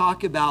going to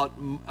talk about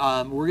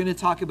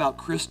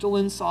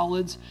crystalline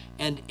solids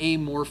and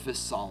amorphous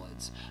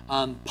solids.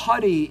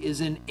 Putty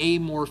is an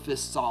amorphous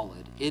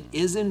solid. It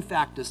is in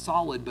fact a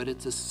solid, but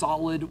it's a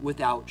solid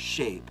without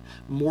shape.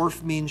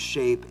 Morph means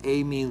shape,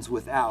 a means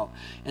without,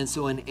 and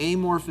so an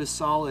amorphous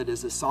solid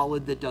is a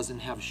solid that doesn't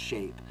have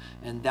shape,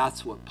 and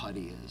that's what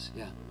putty is.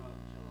 Yeah.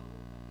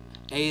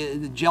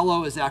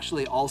 Jello is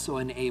actually also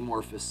an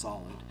amorphous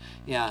solid.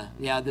 Yeah,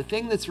 yeah. The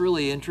thing that's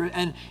really interesting,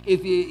 and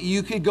if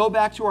you could go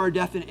back to our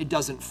definition, it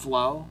doesn't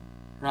flow,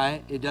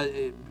 right?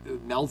 It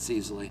melts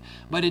easily,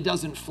 but it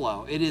doesn't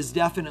flow. It is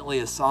definitely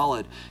a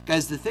solid.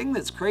 Guys, the thing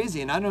that's crazy,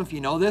 and I don't know if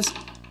you know this,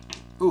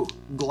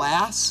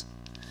 glass.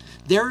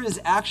 There is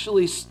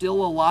actually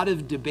still a lot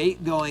of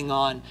debate going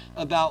on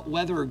about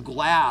whether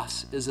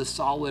glass is a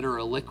solid or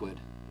a liquid.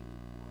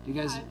 You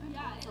guys?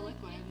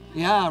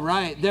 Yeah,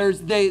 right.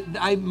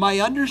 My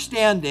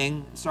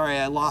understanding, sorry,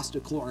 I lost a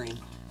chlorine.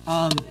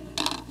 There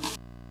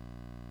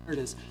it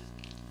is.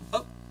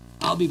 Oh,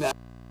 I'll be back.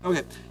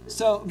 Okay,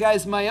 so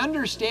guys, my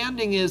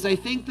understanding is I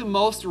think the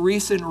most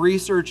recent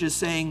research is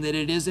saying that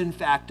it is in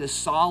fact a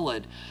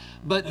solid,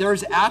 but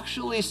there's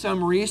actually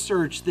some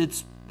research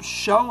that's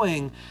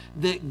showing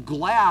that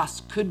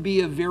glass could be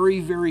a very,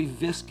 very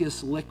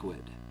viscous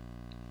liquid.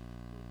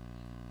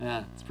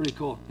 Yeah, it's pretty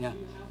cool. Yeah.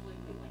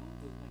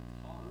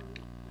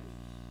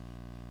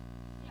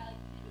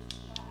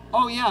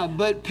 Oh yeah,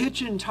 but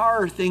pitch and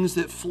tar are things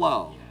that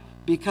flow.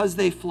 Because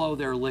they flow,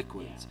 they're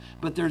liquids.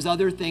 But there's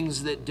other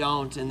things that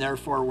don't, and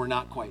therefore we're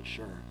not quite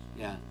sure.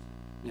 Yeah,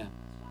 yeah.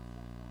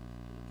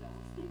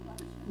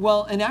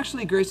 Well, and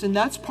actually, Grayson,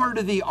 that's part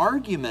of the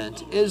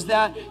argument, is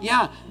that,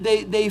 yeah,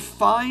 they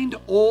find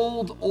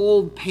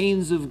old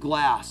panes of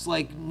glass.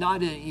 Like,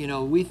 not,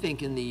 we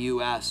think in the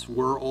U.S.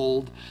 we're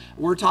old.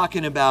 We're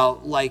talking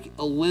about, like,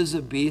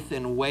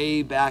 Elizabethan,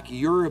 way back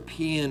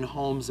European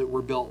homes that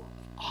were built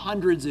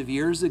hundreds of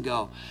years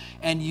ago,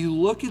 and you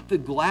look at the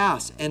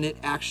glass and it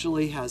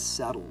actually has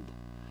settled.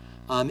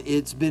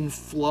 It's been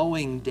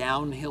flowing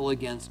downhill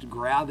against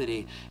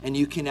gravity, and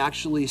you can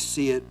actually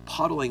see it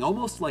puddling,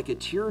 almost like a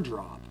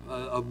teardrop,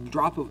 a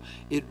drop of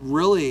it.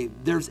 Really,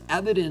 there's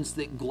evidence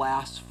that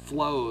glass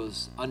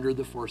flows under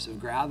the force of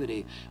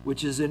gravity,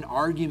 which is an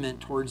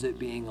argument towards it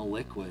being a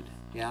liquid.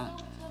 Yeah.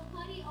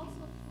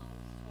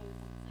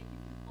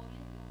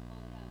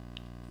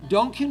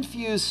 Don't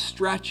confuse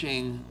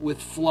stretching with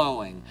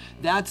flowing.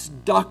 That's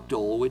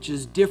ductile, which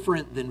is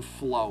different than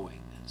flowing.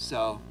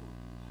 So,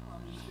 I'm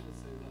just going to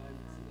say that I've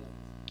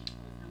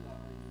heard that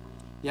argument.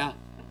 Yeah. It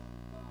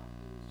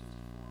was just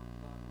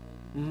formed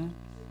that way. Mm-hmm. It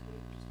could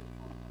have just been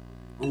formed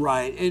that way.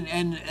 Right,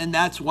 and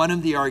that's one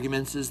of the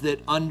arguments, is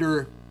that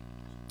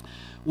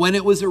when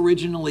it was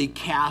originally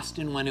cast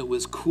and when it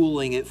was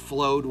cooling, it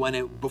flowed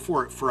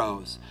before it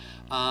froze.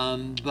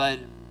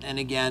 And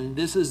again,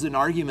 this is an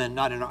argument,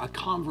 not a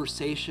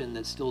conversation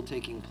that's still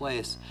taking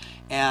place.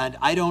 And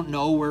I don't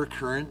know where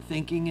current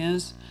thinking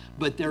is,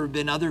 but there have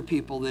been other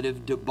people that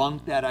have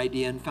debunked that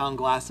idea and found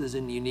glasses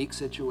in unique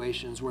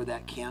situations where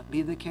that can't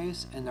be the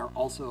case. And they're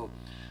also,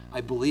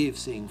 I believe,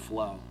 seeing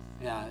flow.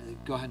 Yeah,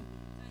 go ahead. I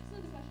just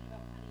have a question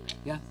about putty.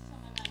 Yeah. This is on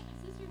my mind. My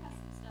sister has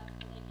some stuff,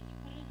 but like if you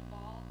put it in a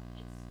ball,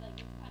 it's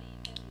like with putty,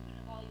 then you put it in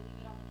a ball, you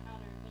leave it on the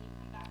counter. When you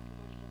come back in the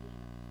morning, it'll be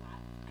like a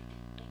flat thing.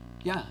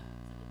 Yeah. So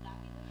would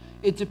that be the thing?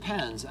 It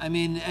depends. I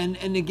mean,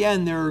 and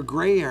again, there are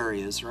gray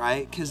areas,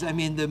 right? Because, I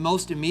mean, the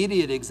most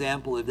immediate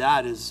example of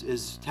that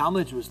is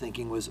Talmadge was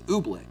thinking was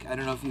oobleck. I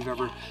don't know if you've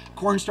ever,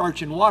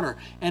 cornstarch in water.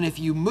 And if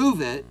you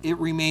move it, it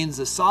remains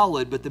a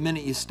solid, but the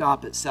minute you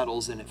stop, it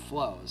settles and it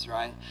flows,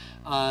 right?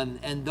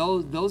 And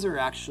those are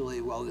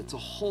actually, well, it's a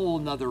whole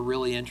nother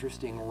really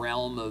interesting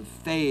realm of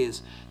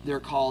phase. They're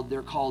called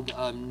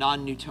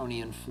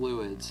non-Newtonian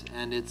fluids,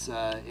 and it's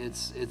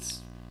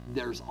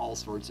there's all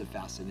sorts of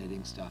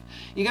fascinating stuff.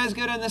 You guys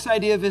good on this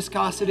idea of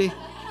viscosity?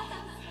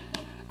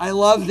 I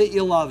love that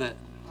you love it.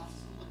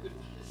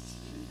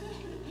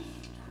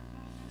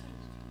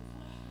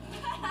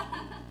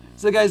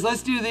 So guys,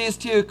 let's do these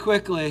two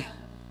quickly.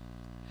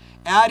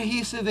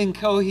 Adhesive and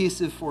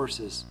cohesive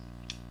forces.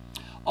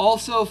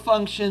 Also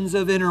functions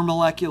of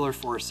intermolecular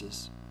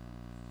forces.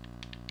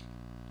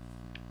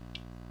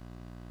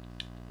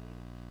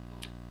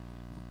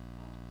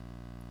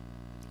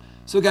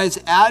 So guys,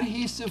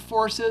 adhesive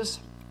forces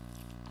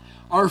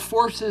are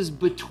forces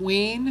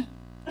between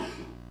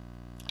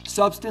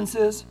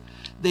substances.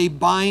 They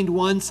bind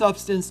one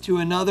substance to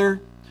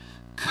another.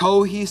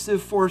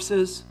 Cohesive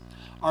forces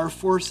are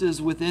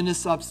forces within a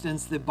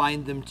substance that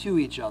bind them to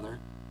each other.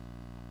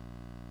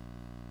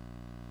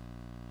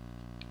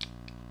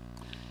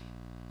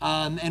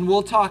 And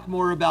we'll talk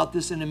more about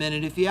this in a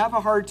minute. If you have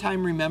a hard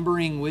time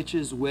remembering which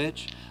is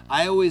which,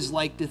 I always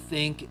like to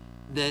think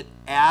that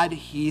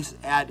adhesives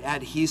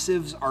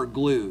are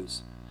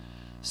glues.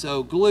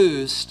 So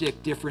glues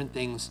stick different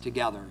things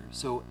together.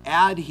 So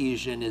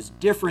adhesion is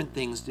different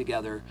things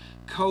together.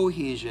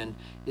 Cohesion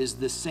is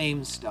the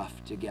same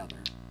stuff together.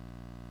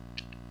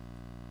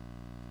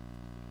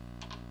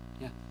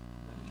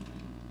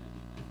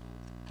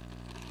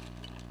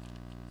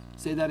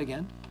 Say that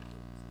again.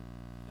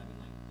 I mean,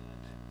 like the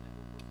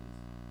dipole forces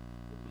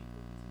would be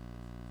cohesive.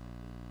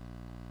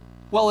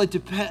 Well, it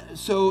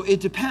depends. So it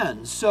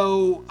depends.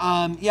 So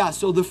yeah.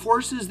 So the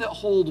forces that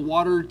hold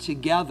water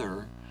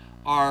together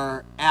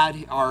are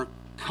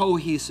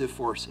cohesive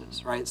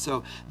forces, right?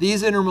 So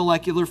these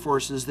intermolecular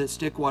forces that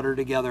stick water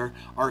together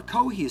are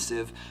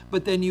cohesive.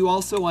 But then you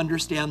also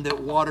understand that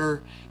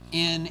water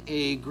in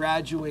a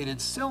graduated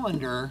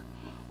cylinder,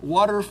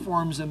 water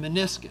forms a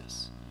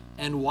meniscus.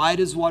 And why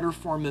does water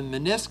form a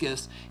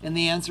meniscus? And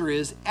the answer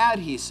is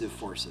adhesive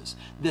forces,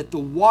 that the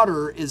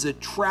water is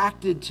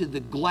attracted to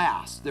the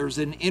glass. There's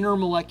an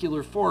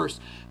intermolecular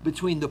force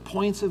between the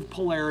points of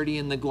polarity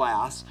in the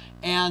glass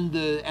and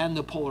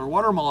the polar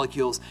water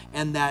molecules,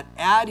 and that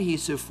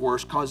adhesive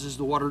force causes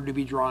the water to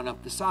be drawn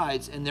up the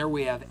sides, and there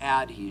we have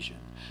adhesion.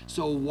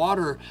 So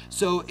water,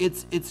 so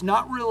it's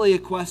not really a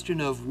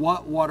question of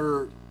what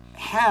water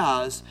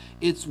has,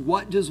 it's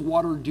what does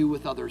water do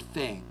with other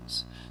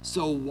things.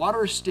 So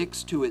water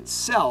sticks to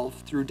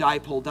itself through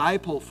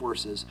dipole-dipole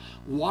forces.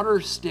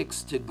 Water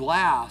sticks to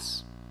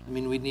glass. I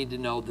mean, we'd need to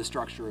know the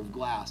structure of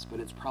glass,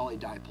 but it's probably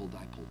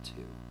dipole-dipole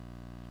too.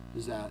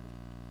 Is that? I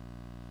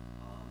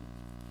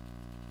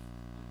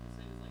would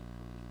say it's like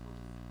cohesive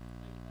forces, like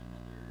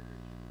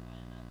another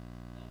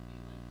IMF, that would be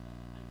like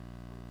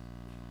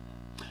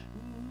hydrogen force,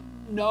 something like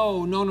that.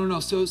 No.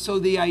 So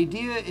the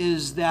idea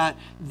is that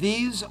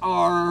these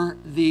are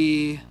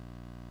the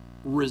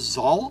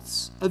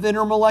results of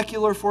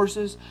intermolecular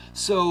forces.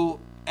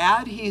 So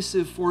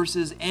adhesive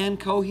forces and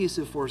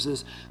cohesive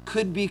forces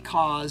could be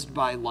caused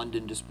by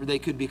they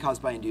could be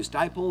caused by induced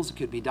dipoles, it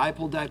could be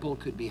dipole-dipole,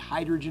 could be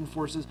hydrogen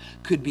forces,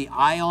 could be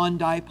ion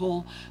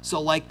dipole. So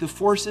like the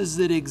forces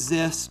that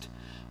exist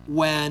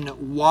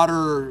when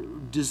water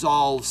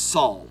dissolves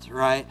salt,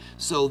 right?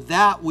 So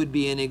that would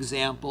be an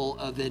example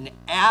of an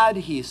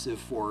adhesive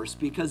force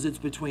because it's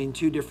between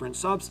two different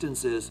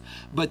substances,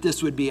 but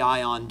this would be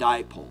ion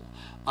dipole.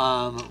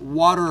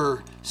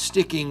 Water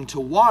sticking to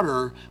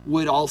water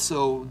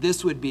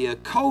this would be a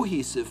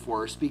cohesive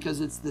force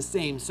because it's the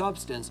same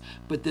substance,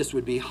 but this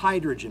would be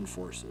hydrogen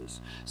forces.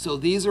 So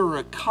these are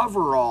a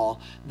coverall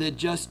that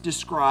just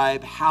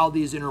describe how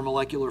these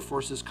intermolecular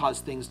forces cause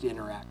things to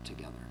interact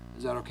together.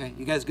 Is that okay?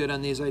 You guys good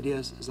on these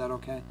ideas? Is that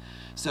okay?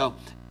 So,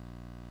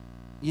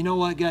 you know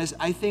what, guys?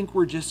 I think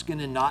we're just going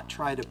to not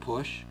try to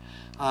push.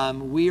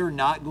 We are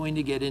not going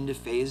to get into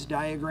phase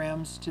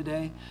diagrams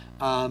today.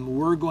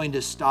 We're going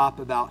to stop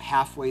about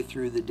halfway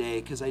through the day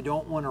because I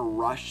don't want to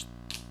rush.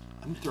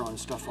 I'm throwing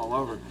stuff all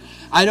over.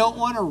 I don't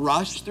want to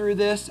rush through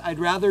this. I'd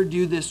rather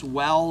do this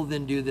well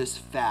than do this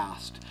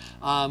fast.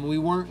 We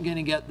weren't going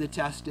to get the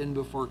test in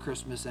before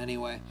Christmas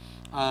anyway.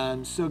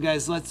 So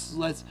guys,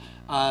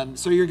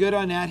 so you're good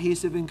on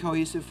adhesive and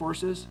cohesive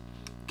forces?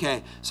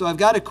 Okay, so I've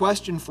got a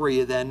question for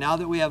you then, now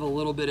that we have a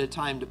little bit of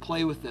time to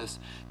play with this.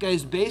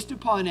 Guys, based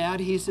upon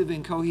adhesive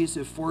and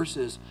cohesive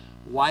forces,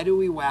 why do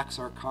we wax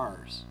our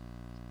cars?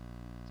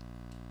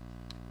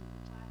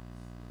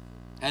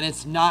 And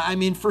it's not, I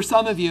mean, for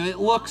some of you, it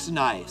looks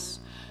nice.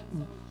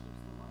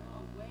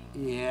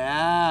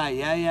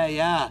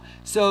 Yeah.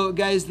 So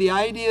guys, the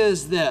idea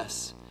is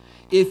this.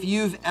 If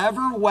you've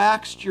ever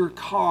waxed your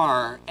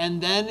car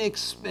and then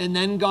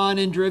gone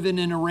and driven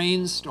in a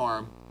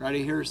rainstorm,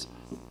 ready?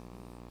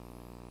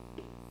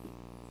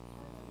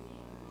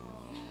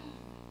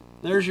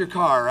 There's your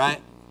car, right?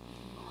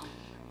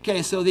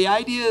 Okay, so the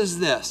idea is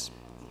this.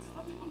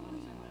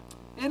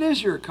 It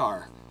is your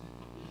car.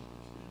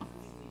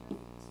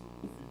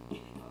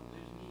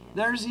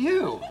 There's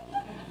you.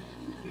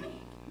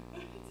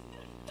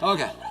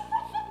 Okay.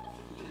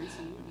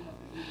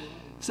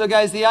 So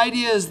guys, the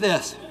idea is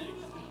this.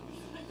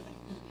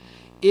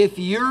 If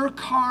your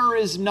car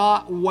is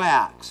not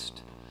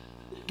waxed,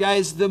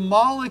 guys, the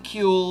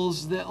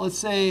molecules that, let's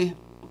say,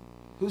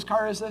 whose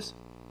car is this?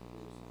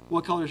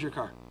 What color is your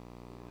car?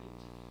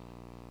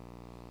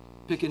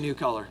 Pick a new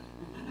color.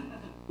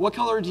 What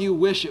color do you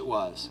wish it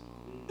was?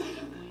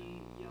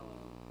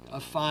 A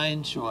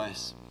fine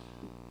choice.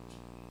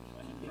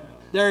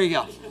 There you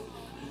go.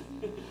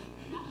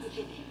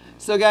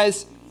 So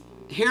guys,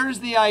 here's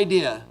the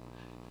idea.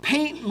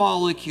 Paint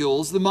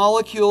molecules, the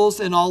molecules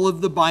and all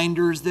of the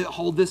binders that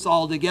hold this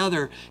all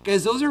together,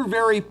 guys, those are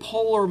very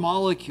polar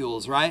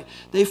molecules, right?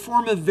 They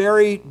form a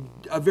very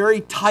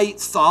tight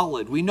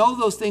solid. We know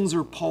those things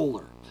are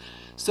polar.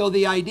 So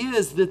the idea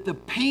is that the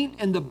paint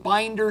and the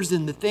binders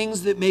and the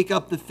things that make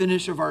up the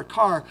finish of our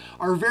car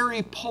are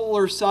very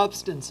polar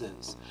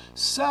substances.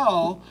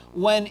 So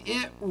when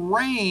it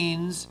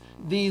rains,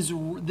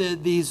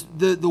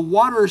 the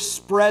water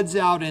spreads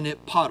out and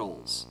it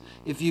puddles.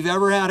 If you've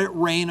ever had it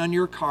rain on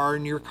your car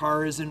and your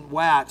car isn't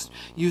waxed,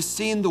 you've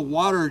seen the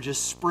water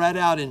just spread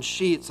out in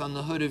sheets on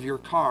the hood of your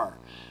car.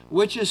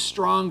 Which is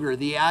stronger,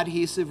 the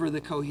adhesive or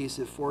the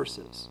cohesive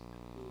forces?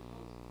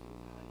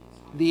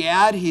 The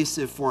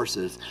adhesive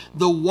forces.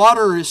 The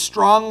water is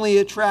strongly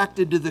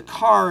attracted to the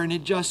car and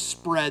it just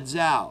spreads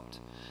out.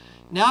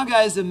 Now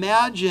guys,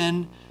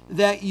 imagine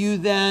that you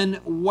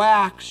then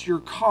wax your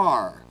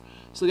car.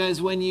 So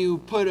guys, when you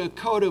put a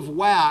coat of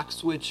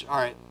wax, which, all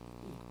right,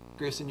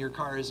 Grayson, your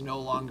car is no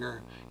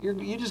longer,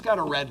 you just got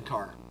a red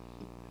car.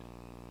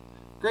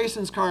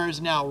 Grayson's car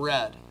is now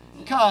red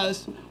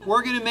because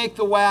we're going to make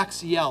the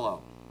wax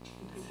yellow.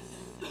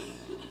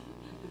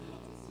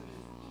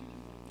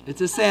 It's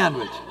a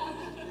sandwich.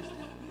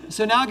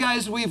 So now,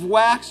 guys, we've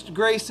waxed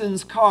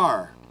Grayson's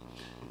car.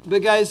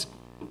 But, guys,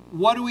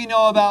 what do we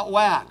know about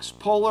wax?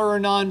 Polar or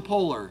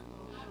nonpolar?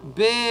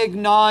 Big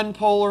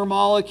nonpolar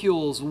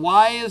molecules.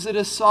 Why is it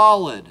a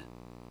solid?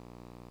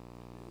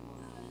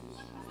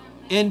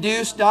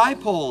 Induced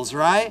dipoles,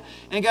 right?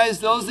 And guys,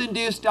 those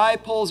induced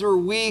dipoles are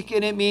weak,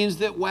 and it means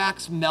that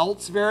wax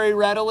melts very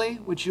readily,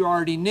 which you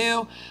already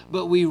knew.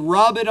 But we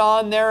rub it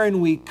on there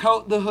and we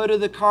coat the hood of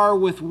the car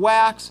with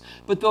wax.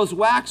 But those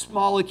wax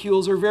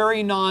molecules are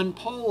very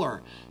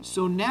nonpolar.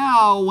 So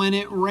now when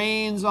it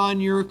rains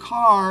on your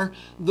car,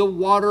 the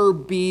water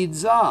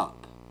beads up.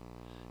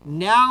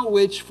 Now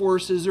which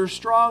forces are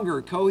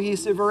stronger,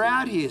 cohesive or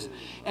adhesive?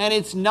 And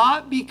it's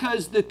not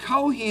because the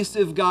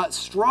cohesive got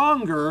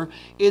stronger,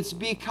 it's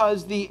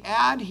because the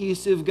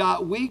adhesive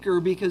got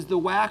weaker because the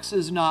wax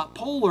is not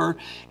polar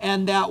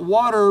and that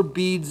water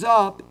beads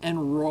up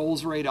and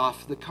rolls right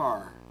off the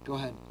car. Go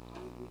ahead.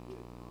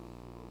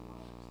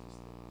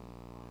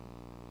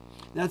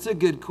 That's a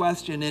good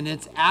question, and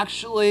it's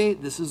actually,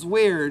 this is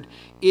weird,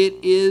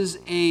 it is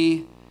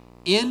a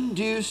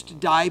induced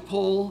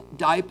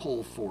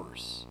dipole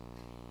force.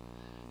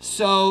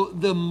 So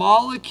the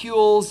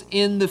molecules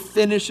in the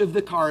finish of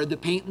the car, the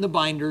paint and the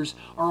binders,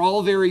 are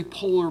all very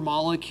polar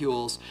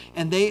molecules,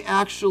 and they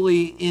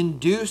actually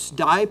induce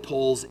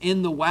dipoles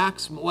in the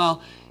wax.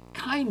 Well,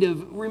 kind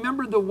of.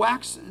 Remember, the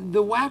wax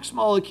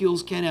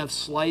molecules can have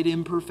slight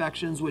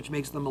imperfections, which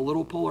makes them a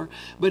little polar,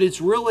 but it's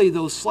really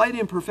those slight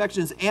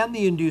imperfections and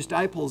the induced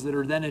dipoles that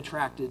are then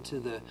attracted to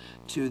the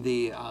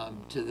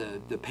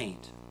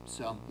paint.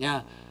 So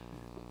yeah,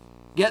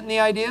 getting the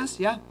ideas?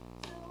 Yeah.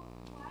 So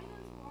why does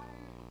water?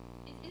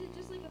 Is it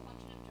just like a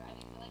function of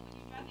driving? So like when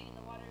you're driving and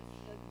the water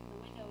goes in the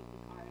window of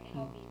the car, it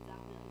all beads up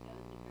and it goes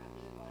in the ground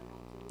and the water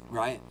molecules.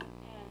 Right. And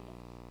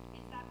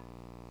is that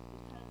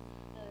because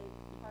the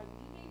car is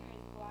moving, or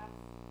is glass?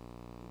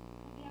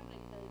 Because we have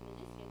like the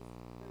meniscus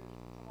for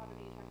water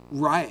being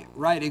attracted.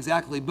 Right,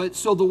 exactly. But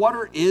so the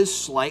water is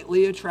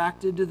slightly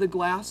attracted to the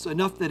glass,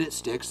 enough that it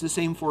sticks, the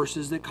same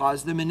forces that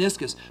cause the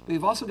meniscus. But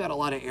you've also got a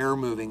lot of air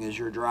moving as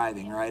you're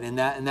driving, right? And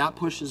that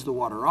pushes the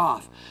water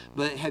off.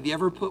 But have you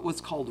ever put what's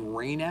called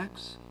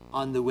Rain-X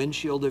on the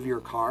windshield of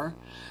your car?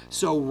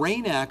 So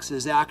Rain-X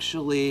is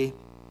actually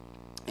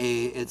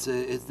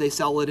they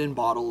sell it in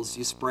bottles.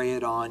 You spray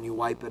it on, you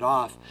wipe it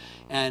off.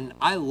 And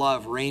I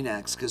love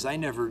Rain-X because I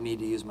never need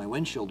to use my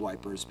windshield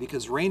wipers,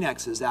 because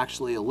Rain-X is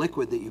actually a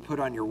liquid that you put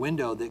on your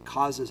window that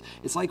causes,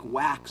 it's like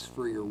wax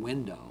for your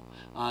window.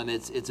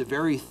 It's a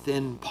very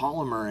thin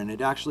polymer, and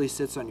it actually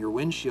sits on your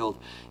windshield.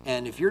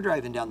 And if you're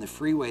driving down the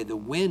freeway, the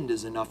wind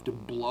is enough to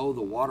blow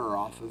the water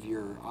off of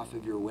your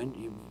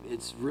wind.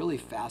 It's really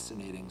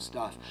fascinating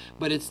stuff.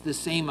 But it's the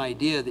same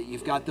idea that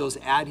you've got those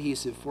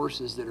adhesive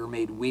forces that are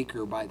made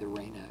weaker by the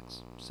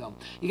Rain-X. So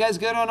you guys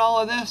good on all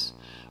of this?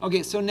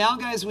 Okay, so now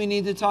guys, we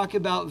need to talk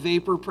about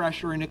vapor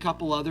pressure and a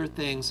couple other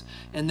things,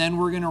 and then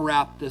we're going to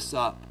wrap this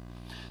up.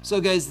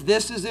 So guys,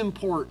 this is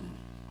important.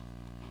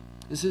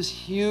 This is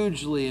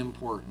hugely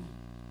important.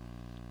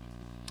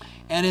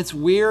 And it's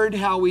weird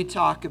how we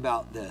talk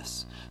about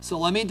this. So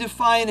let me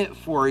define it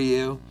for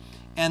you,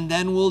 and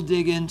then we'll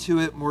dig into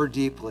it more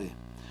deeply.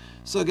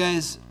 So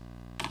guys,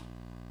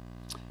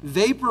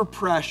 vapor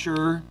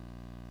pressure,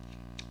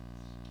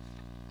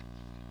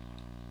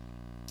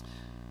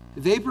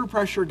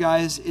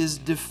 guys, is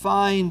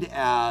defined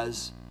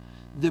as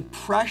the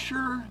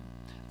pressure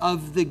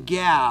of the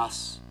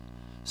gas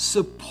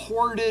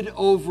supported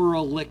over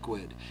a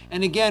liquid.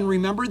 And again,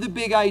 remember the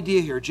big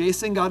idea here.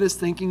 Jason got us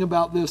thinking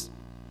about this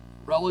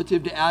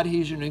relative to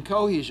adhesion and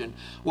cohesion.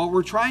 What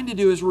we're trying to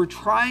do is we're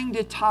trying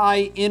to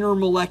tie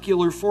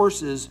intermolecular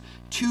forces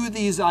to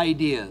these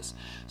ideas.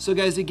 So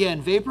guys,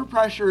 again, vapor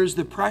pressure is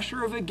the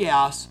pressure of a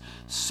gas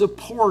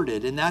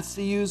supported, and that's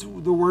the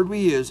word we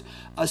use,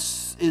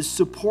 is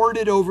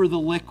supported over the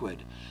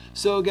liquid.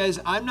 So guys,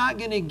 I'm not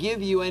going to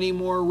give you any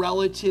more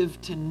relative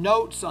to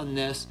notes on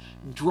this.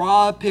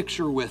 Draw a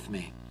picture with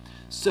me.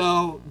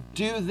 So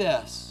do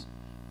this.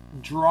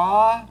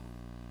 Draw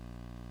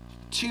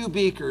two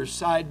beakers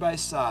side by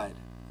side.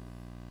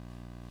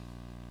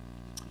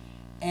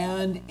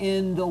 And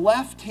in the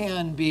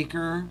left-hand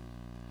beaker,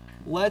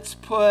 let's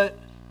put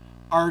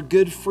our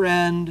good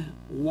friend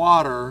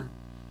water.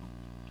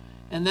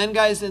 And then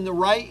guys, in the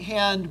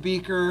right-hand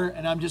beaker,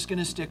 and I'm just going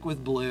to stick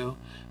with blue,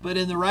 but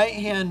in the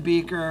right-hand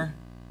beaker,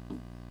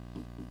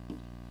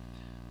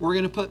 we're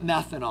going to put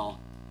methanol.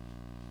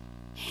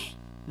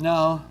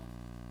 No.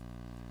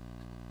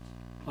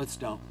 Let's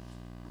don't.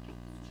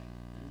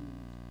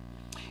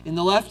 In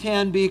the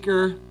left-hand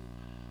beaker,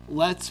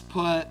 let's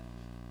put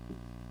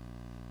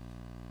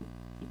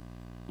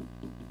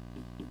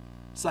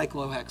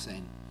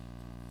cyclohexane.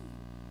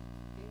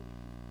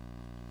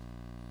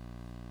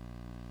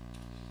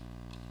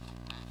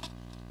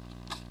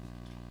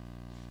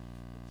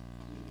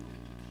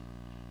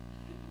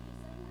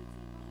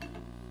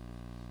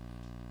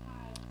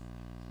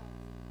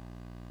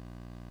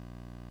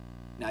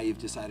 Now you've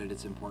decided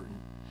it's important.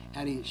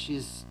 Addie,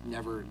 she's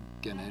never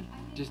gonna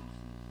just.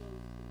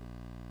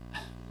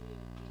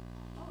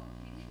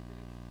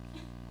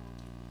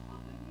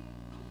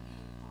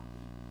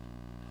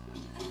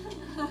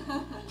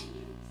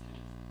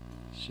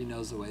 She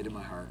knows the way to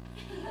my heart.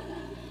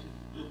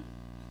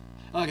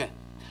 Okay.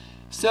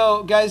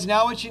 So, guys,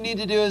 now what you need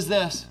to do is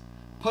this.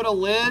 Put a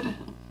lid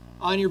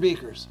on your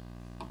beakers.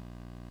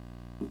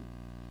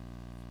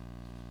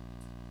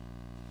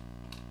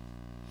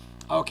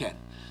 Okay.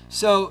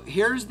 So,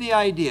 here's the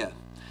idea.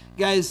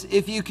 Guys,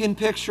 if you can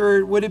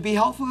picture, would it be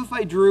helpful if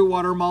I drew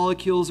water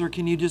molecules, or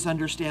can you just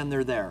understand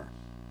they're there?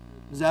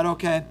 Is that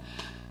okay?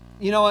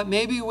 You know what?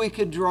 Maybe we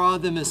could draw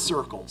them as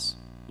circles.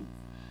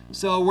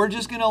 So we're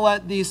just going to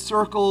let these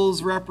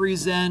circles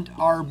represent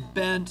our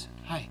bent.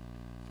 Hi.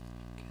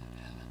 Good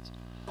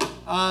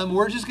heavens.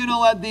 We're just going to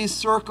let these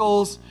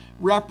circles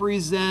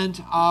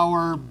represent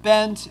our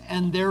bent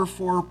and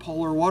therefore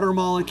polar water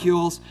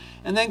molecules.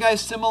 And then,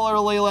 guys,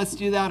 similarly, let's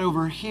do that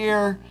over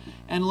here.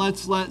 And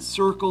let's let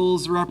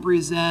circles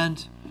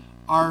represent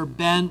our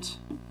bent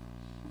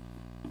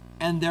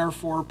and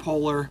therefore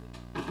polar.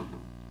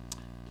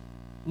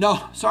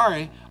 No,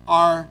 sorry.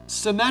 Are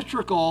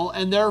symmetrical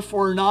and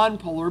therefore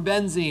nonpolar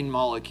benzene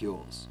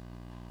molecules.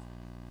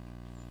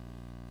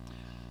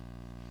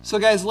 So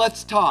guys,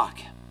 let's talk.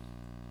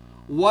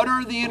 What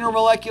are the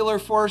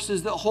intermolecular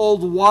forces that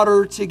hold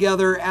water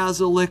together as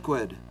a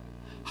liquid?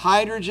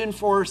 Hydrogen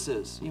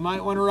forces. You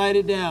might want to write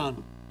it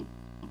down.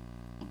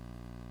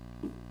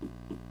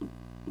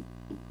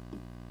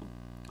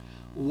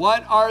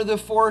 What are the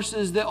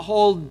forces that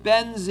hold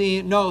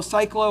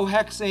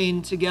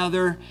cyclohexane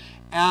together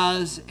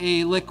as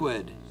a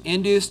liquid?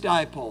 Induced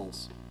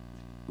dipoles.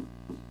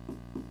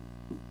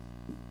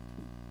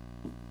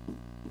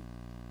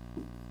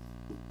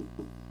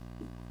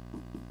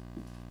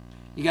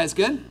 You guys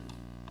good?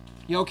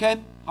 You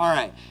okay? All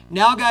right.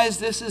 Now, guys,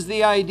 this is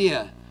the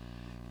idea.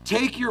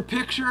 Take your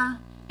picture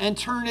and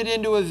turn it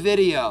into a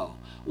video.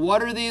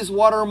 What are these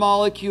water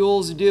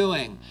molecules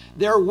doing?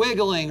 They're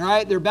wiggling,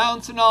 right? They're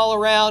bouncing all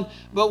around.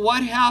 But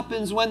what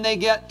happens when they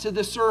get to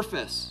the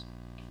surface?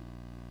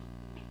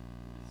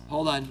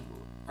 Hold on.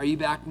 Are you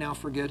back now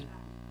for good?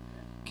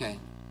 Okay.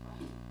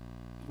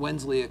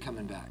 When's Leah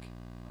coming back?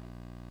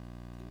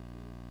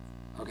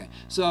 Okay.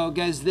 So,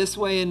 guys, this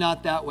way and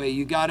not that way.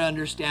 You got to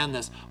understand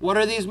this. What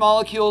are these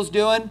molecules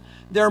doing?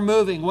 They're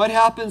moving. What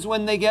happens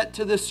when they get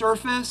to the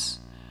surface?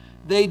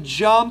 They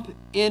jump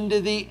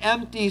into the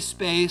empty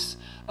space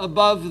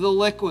above the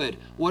liquid.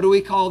 What do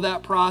we call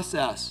that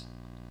process?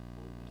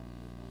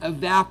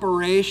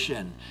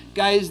 Evaporation.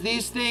 Guys,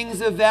 these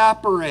things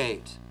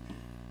evaporate.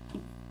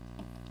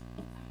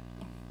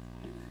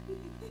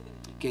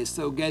 Okay,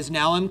 so guys,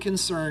 now I'm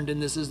concerned, and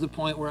this is the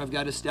point where I've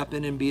got to step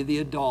in and be the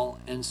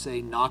adult and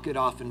say, knock it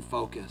off and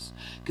focus.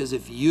 Because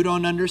if you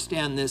don't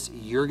understand this,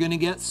 you're going to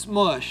get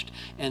smushed.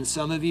 And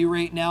some of you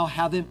right now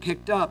haven't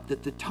picked up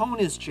that the tone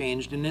has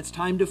changed and it's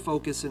time to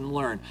focus and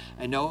learn.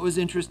 I know it was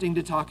interesting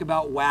to talk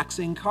about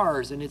waxing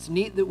cars, and it's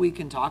neat that we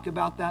can talk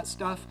about that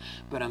stuff,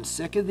 but I'm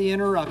sick of the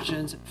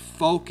interruptions.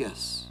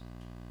 Focus.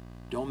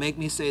 Don't make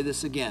me say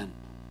this again.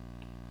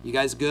 You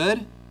guys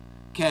good?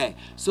 Okay,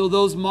 so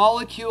those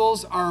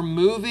molecules are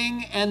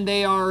moving and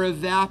they are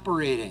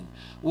evaporating.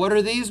 What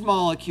are these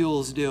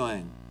molecules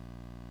doing?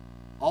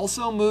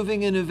 Also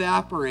moving and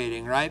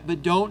evaporating, right?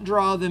 But don't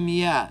draw them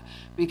yet.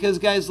 Because,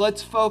 guys,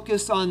 let's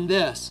focus on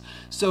this.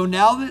 So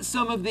now that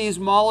some of these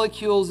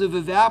molecules have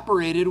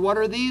evaporated, what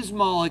are these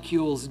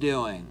molecules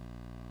doing?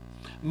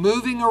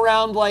 Moving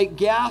around like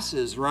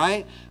gases,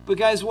 right? But,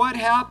 guys, what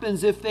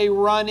happens if they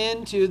run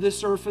into the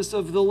surface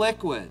of the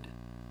liquid?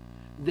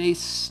 They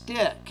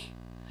stick.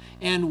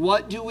 And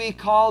what do we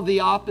call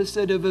the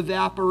opposite of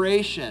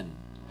evaporation?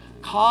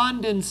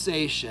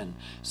 Condensation.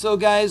 So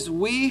guys,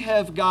 we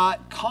have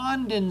got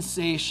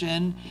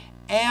condensation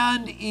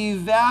and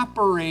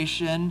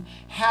evaporation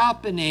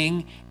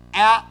happening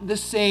at the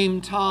same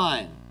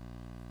time.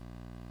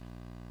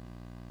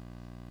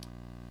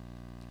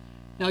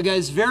 Now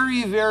guys,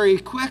 very, very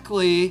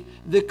quickly,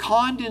 the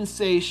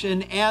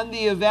condensation and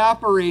the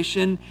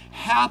evaporation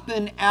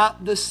happen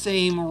at the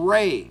same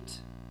rate.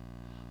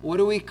 What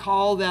do we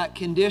call that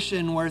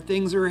condition where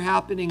things are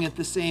happening at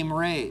the same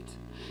rate?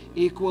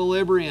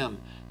 Equilibrium.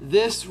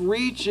 This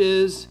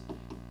reaches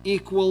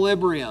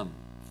equilibrium.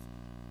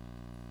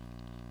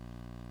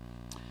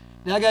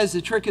 Now, guys,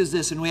 the trick is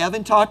this, and we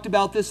haven't talked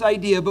about this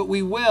idea, but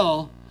we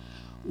will.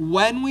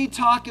 When we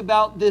talk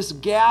about this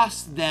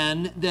gas,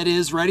 then, that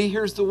is, ready,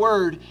 here's the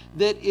word,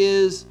 that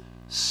is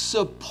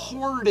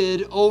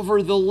supported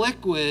over the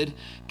liquid,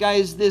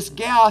 guys, this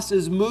gas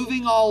is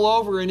moving all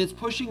over and it's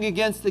pushing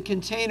against the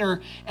container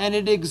and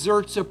it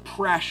exerts a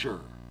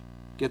pressure.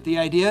 Get the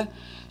idea?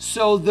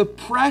 So the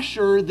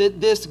pressure that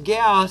this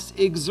gas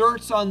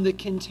exerts on the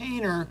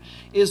container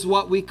is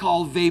what we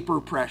call vapor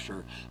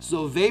pressure.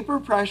 So vapor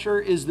pressure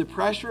is the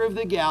pressure of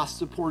the gas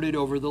supported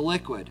over the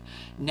liquid.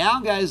 Now,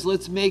 guys,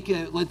 let's make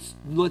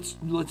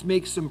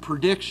some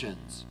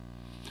predictions.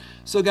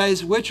 So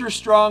guys, which are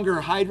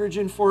stronger,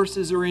 hydrogen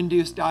forces or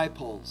induced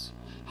dipoles?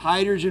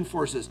 Hydrogen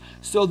forces.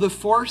 So the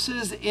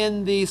forces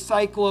in the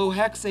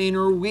cyclohexane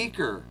are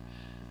weaker.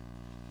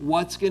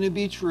 What's going to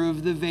be true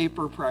of the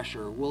vapor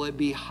pressure? Will it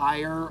be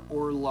higher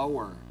or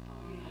lower?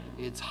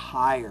 It's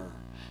higher.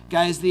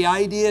 Guys, the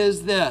idea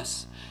is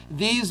this.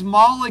 These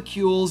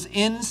molecules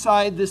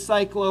inside the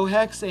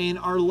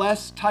cyclohexane are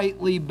less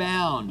tightly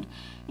bound.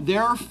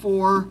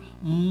 Therefore,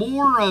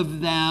 more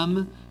of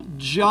them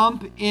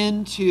jump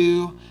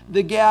into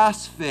the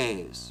gas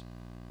phase.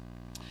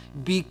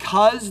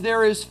 Because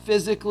there is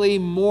physically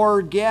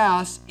more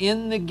gas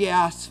in the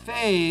gas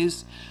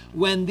phase,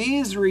 when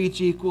these reach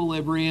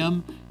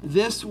equilibrium,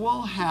 this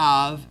will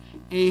have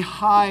a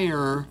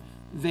higher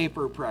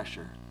vapor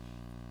pressure.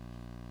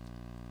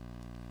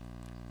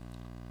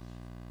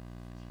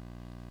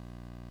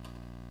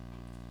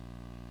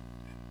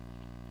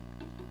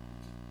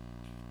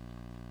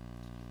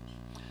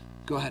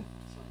 Go ahead.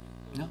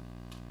 No?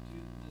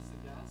 Does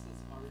the gas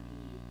that's already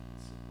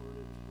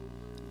supported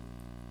over the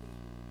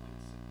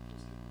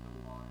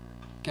water,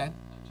 Okay.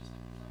 just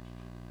like the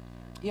nitrogen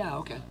in the air? Yeah,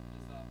 okay. Does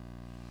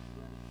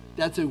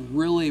that That's a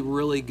really,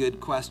 really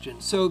good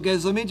question. So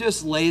guys, let me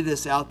just lay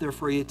this out there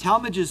for you.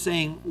 Talmage is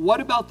saying,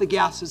 what about the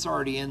gas that's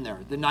already in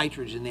there? The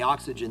nitrogen, the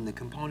oxygen, the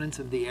components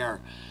of the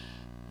air.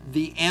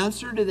 The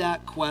answer to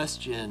that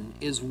question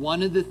is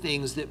one of the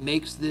things that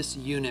makes this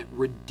unit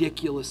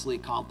ridiculously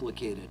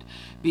complicated,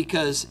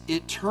 because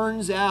it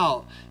turns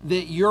out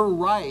that you're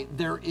right,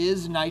 there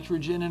is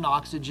nitrogen and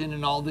oxygen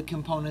and all the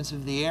components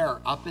of the air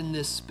up in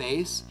this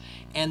space,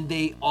 and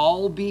they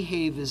all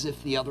behave as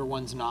if the other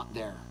one's not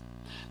there.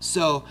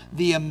 So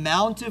the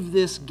amount of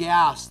this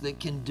gas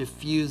that can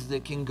diffuse,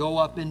 that can go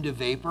up into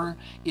vapor,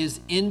 is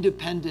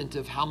independent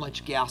of how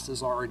much gas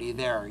is already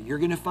there. You're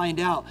going to find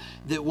out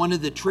that one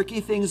of the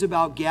tricky things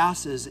about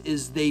gases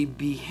is they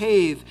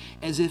behave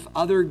as if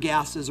other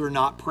gases are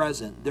not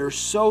present. They're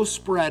so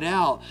spread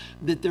out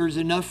that there's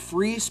enough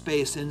free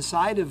space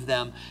inside of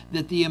them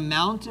that the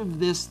amount of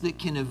this that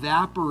can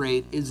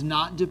evaporate is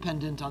not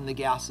dependent on the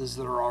gases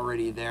that are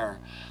already there.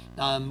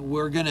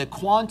 We're going to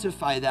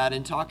quantify that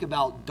and talk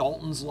about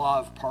Dalton's law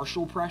of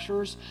partial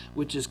pressures,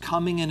 which is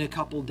coming in a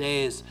couple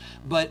days.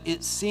 But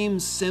it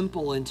seems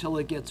simple until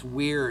it gets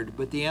weird.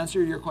 But the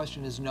answer to your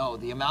question is no.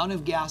 The amount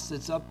of gas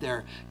that's up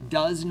there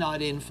does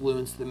not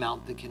influence the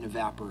amount that can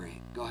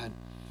evaporate. Go ahead.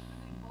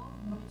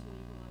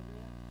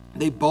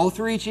 They both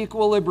reach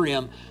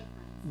equilibrium.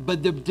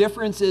 But the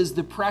difference is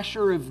the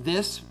pressure of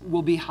this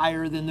will be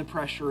higher than the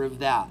pressure of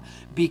that.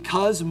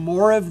 Because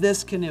more of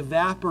this can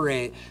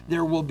evaporate,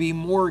 there will be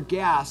more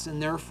gas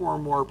and therefore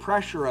more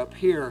pressure up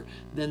here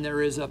than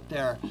there is up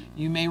there.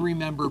 You may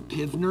remember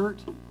Pivnert.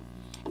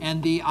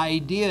 And the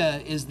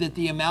idea is that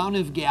the amount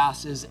of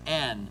gas is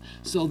N.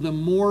 So the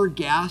more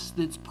gas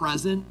that's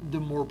present, the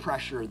more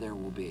pressure there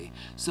will be.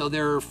 So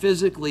there are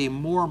physically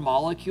more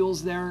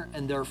molecules there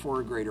and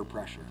therefore greater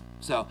pressure.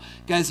 So,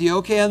 guys, you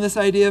okay on this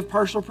idea of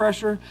partial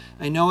pressure?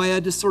 I know I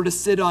had to sort of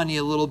sit on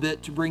you a little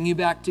bit to bring you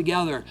back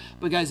together.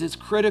 But, guys, it's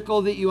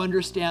critical that you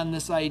understand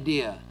this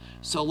idea.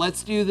 So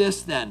let's do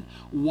this then.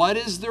 What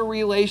is the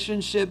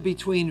relationship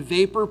between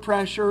vapor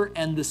pressure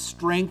and the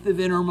strength of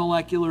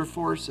intermolecular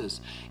forces?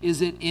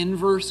 Is it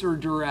inverse or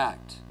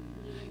direct?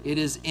 It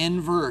is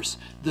inverse.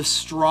 The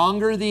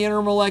stronger the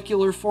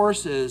intermolecular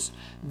forces,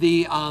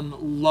 the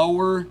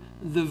lower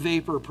the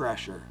vapor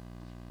pressure,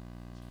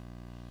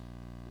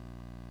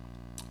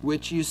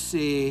 which you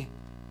see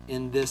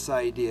in this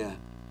idea.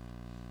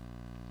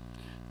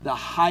 The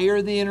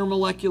higher the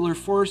intermolecular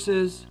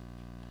forces,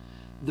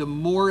 the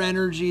more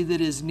energy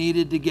that is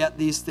needed to get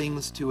these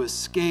things to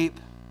escape.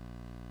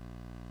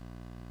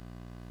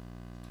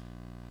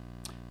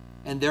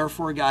 And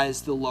therefore,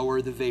 guys, the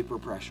lower the vapor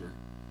pressure.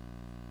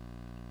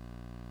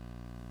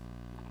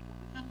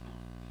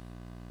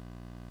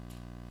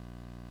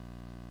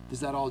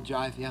 Does that all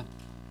jive? Yeah. I'm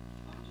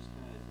just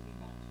kind of thinking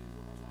back to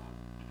our lab.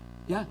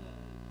 Yeah.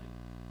 The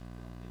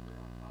paper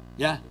on top.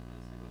 Yeah. With the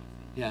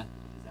cyclohexane. Yeah.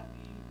 Does that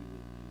mean we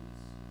would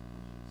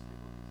lose a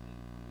bunch of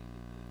cyclohexane when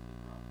we get the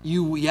paper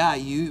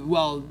off?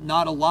 Well,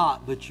 not a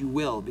lot, but you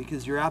will,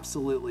 because you're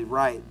absolutely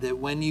right that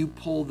when you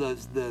pull the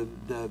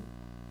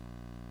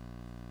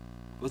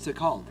what's it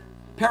called?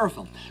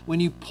 Parafilm. When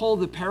you pull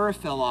the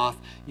parafilm off,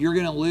 you're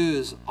going to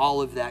lose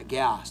all of that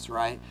gas,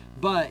 right?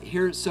 But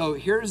here's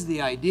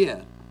the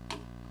idea.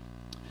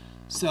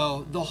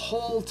 So the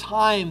whole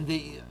time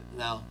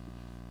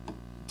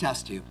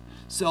test tube.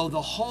 So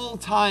the whole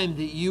time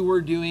that you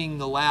were doing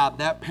the lab,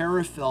 that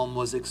parafilm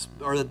was, the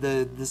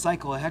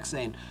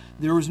cyclohexane,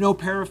 there was no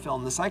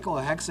parafilm. The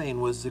cyclohexane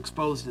was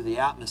exposed to the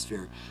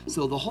atmosphere.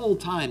 So the whole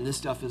time this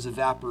stuff is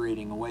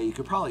evaporating away. You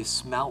could probably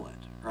smell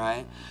it,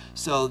 right?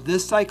 So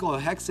this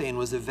cyclohexane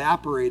was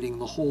evaporating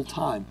the whole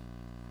time.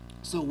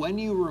 So when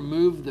you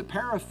remove the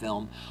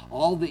parafilm,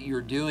 all that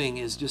you're doing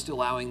is just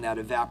allowing that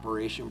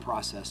evaporation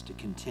process to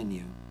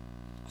continue.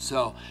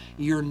 So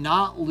you're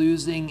not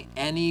losing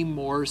any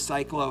more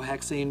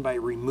cyclohexane by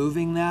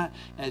removing that,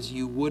 as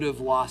you would have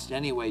lost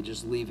anyway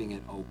just leaving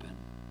it open.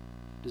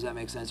 Does that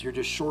make sense? You're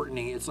just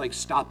shortening. It's like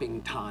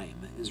stopping time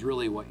is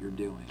really what you're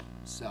doing.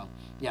 So,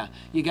 yeah.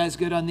 You guys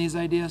good on these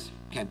ideas?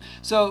 Okay.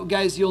 So,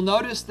 guys, you'll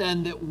notice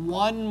then that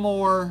one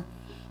more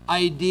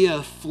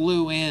idea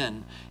flew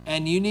in,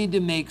 and you need to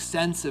make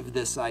sense of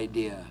this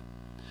idea.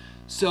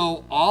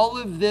 So, all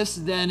of this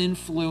then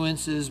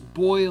influences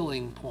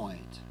boiling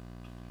point.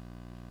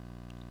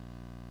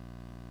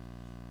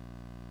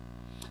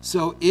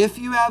 So if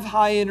you have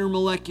high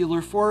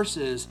intermolecular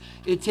forces,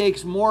 it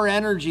takes more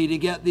energy to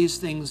get these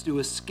things to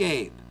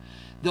escape.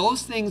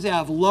 Those things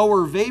have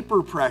lower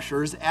vapor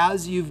pressures,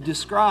 as you've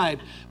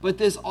described, but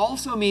this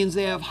also means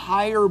they have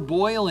higher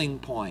boiling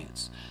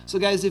points. So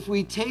guys, if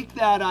we take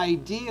that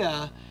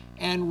idea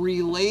and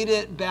relate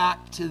it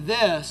back to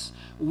this,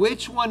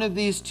 which one of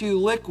these two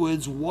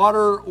liquids,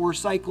 water or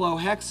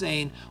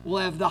cyclohexane, will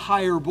have the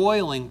higher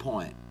boiling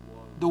point?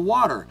 The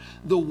water.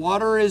 The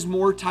water is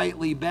more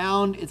tightly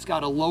bound, it's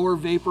got a lower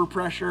vapor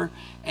pressure,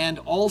 and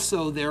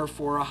also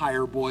therefore a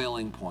higher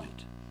boiling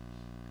point.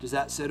 Does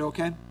that sit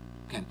okay?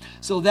 Okay.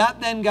 So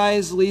that then,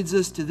 guys, leads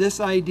us to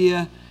this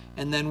idea,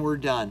 and then we're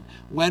done.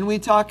 When we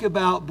talk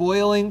about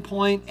boiling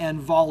point and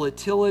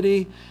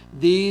volatility,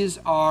 these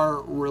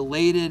are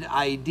related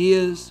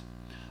ideas.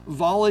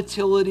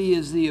 Volatility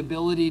is the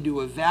ability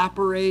to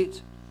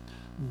evaporate.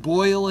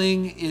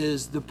 Boiling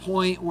is the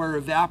point where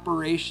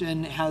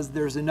evaporation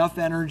there's enough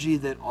energy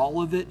that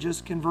all of it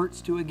just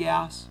converts to a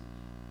gas.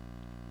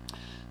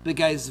 But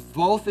guys,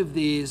 both of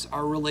these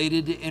are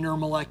related to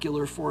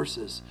intermolecular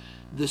forces.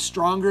 The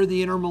stronger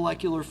the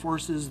intermolecular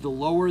forces, the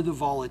lower the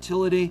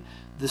volatility.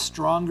 The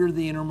stronger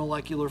the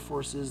intermolecular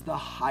forces, the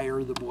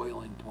higher the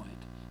boiling point.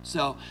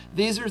 So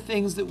these are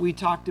things that we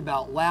talked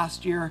about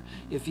last year.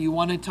 If you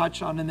want to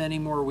touch on them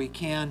anymore, we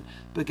can.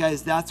 But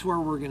guys, that's where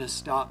we're going to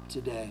stop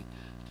today.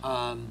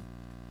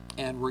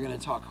 And we're going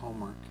to talk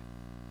homework.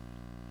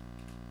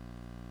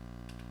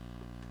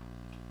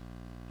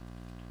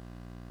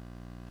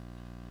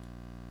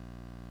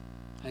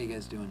 How you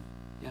guys doing?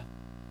 Yeah.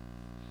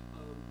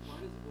 Why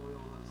does oil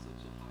have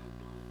such a high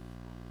boiling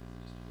point?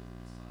 Is it just because of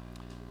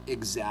the size?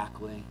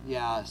 Exactly.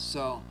 Yeah.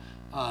 So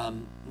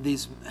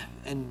these,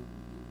 and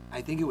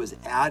I think it was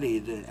Addie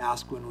that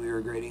asked when we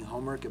were grading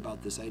homework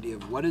about this idea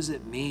of what does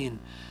it mean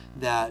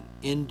that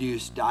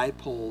induced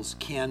dipoles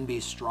can be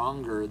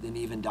stronger than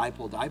even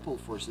dipole-dipole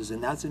forces,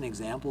 and that's an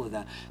example of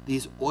that.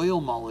 These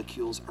oil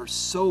molecules are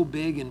so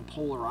big and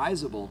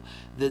polarizable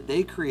that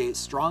they create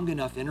strong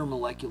enough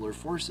intermolecular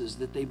forces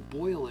that they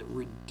boil at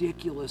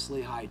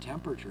ridiculously high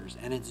temperatures,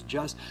 and it's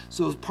just,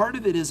 so part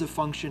of it is a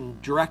function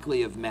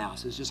directly of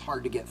mass. It's just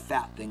hard to get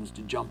fat things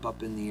to jump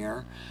up in the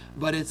air,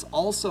 but it's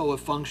also a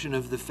function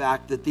of the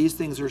fact that these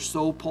things are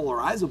so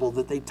polarizable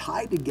that they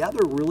tie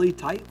together really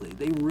tightly.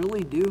 They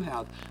really do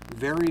have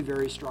very,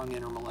 very strong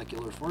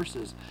intermolecular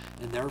forces,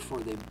 and therefore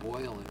they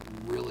boil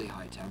at really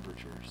high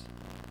temperatures.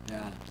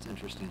 Yeah, it's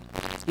interesting.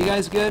 You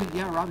guys good?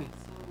 Yeah, Robbie.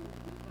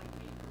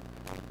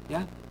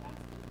 Yeah?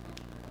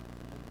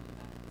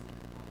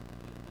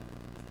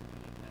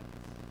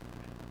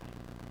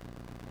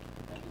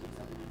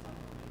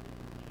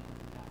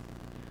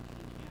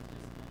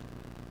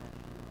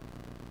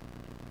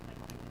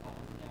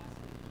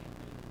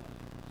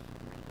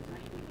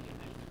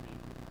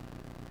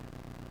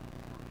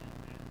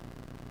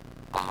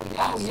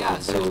 Oh yeah,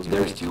 so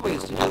there's two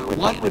ways to do it.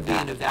 One would be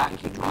in a vacuum.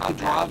 You could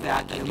draw a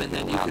vacuum and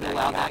then you could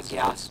allow that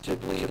gas to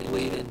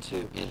bleed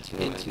into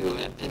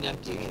an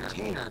empty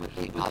container.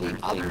 But the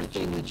other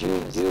thing that you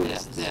can do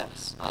is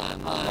this.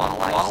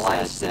 While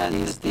I said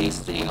that these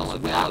things will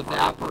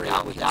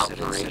evaporate without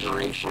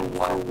consideration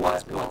for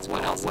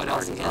what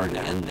else is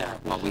in there,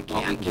 what we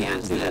can do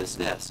is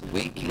this.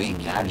 We can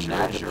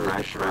measure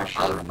the pressure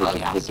of the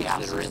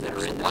gases that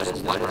are in there. What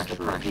is the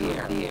pressure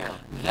of the air?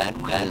 Then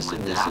when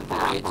this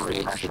evaporates,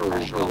 the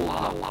pressure will go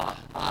up.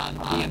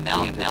 The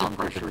amount that the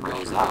pressure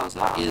goes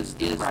up is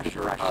the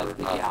pressure of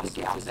the gas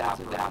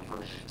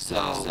evaporating.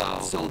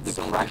 So the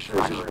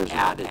pressures are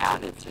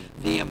added.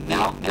 The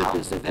amount that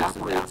this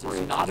evaporates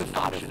is not a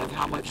function of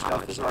how much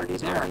stuff is already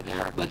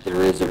there, but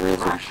there is a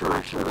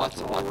pressure to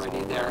what's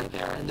already there,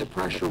 and the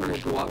pressure will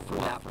go up from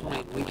that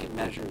point. We can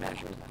measure.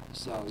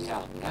 So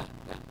yeah.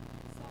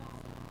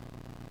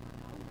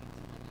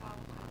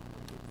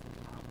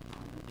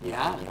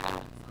 Yeah.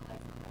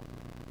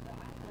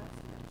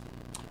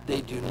 They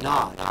do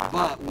not.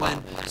 But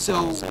when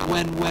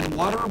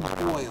water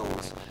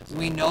boils,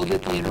 we know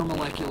that the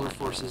intermolecular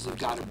forces have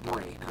got to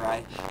break,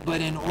 right? But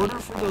in order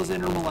for those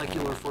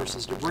intermolecular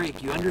forces to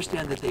break, you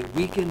understand that they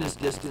weaken as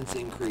distance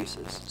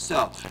increases.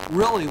 So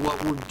really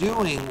what we're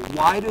doing,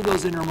 why do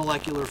those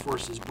intermolecular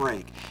forces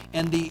break?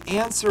 And the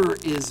answer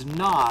is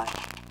not,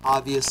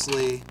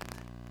 obviously,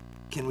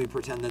 can we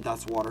pretend that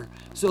that's water?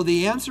 So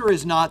the answer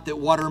is not that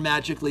water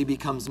magically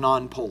becomes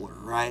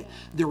nonpolar, right?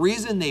 The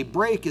reason they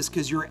break is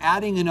because you're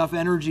adding enough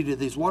energy to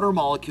these water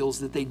molecules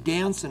that they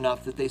dance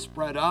enough, that they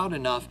spread out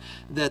enough,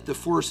 that the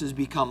forces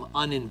become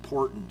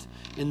unimportant.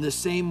 In the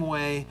same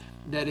way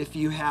that if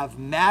you have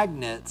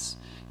magnets,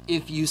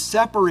 if you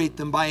separate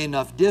them by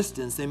enough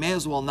distance, they may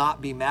as well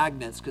not be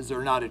magnets because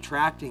they're not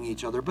attracting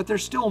each other, but they're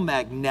still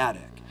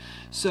magnetic.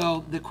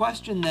 So the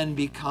question then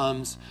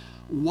becomes,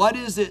 what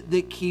is it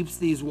that keeps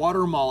these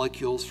water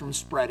molecules from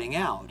spreading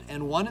out?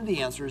 And one of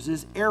the answers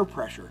is air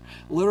pressure.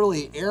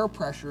 Literally, air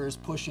pressure is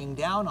pushing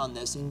down on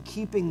this and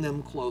keeping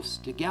them close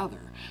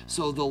together.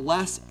 So the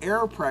less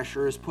air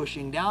pressure is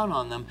pushing down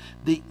on them,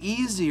 the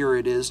easier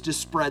it is to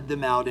spread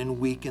them out and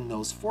weaken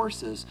those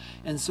forces.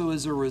 And so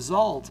as a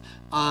result,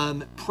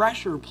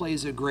 pressure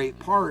plays a great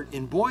part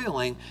in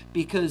boiling,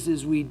 because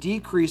as we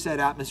decrease that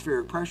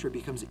atmospheric pressure, it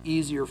becomes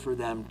easier for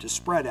them to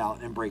spread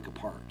out and break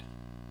apart.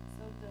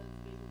 So does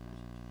vapor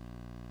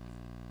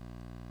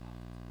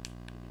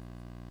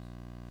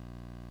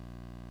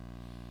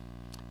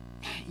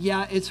pressure?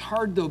 Yeah, it's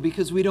hard though,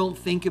 because we don't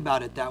think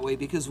about it that way.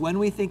 Because when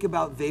we think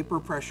about vapor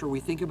pressure, we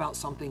think about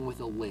something with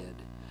a lid.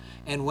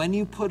 And when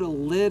you put a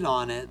lid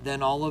on it,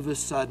 then all of a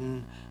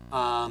sudden,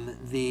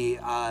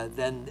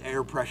 then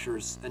air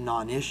pressure's a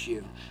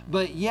non-issue.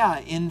 But yeah,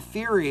 in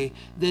theory,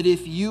 that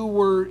if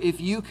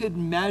you could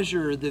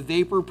measure the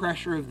vapor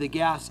pressure of the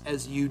gas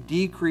as you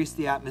decrease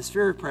the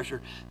atmospheric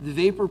pressure, the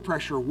vapor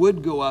pressure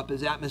would go up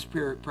as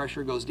atmospheric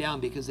pressure goes down,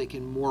 because they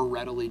can more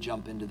readily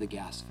jump into the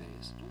gas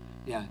phase.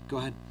 Yeah, go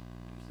ahead.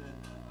 You said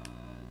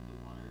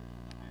the water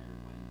at the higher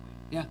boiling point.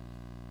 Yeah.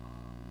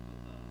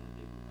 But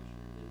the vapor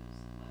pressure is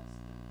less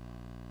than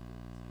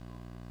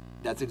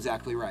the That's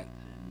exactly right.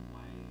 Then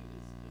why does it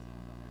have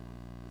the higher boiling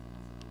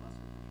point?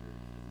 Because it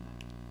has a lesser pressure. Doesn't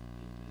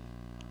that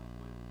make it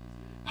boil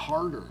easier?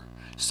 Harder.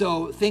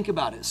 So think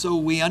about it. So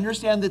we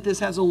understand that this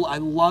has a, I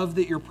love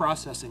that you're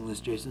processing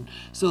this, Jason.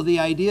 So the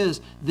idea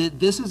is that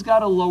this has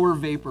got a lower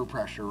vapor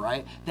pressure,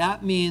 right?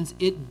 That means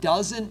it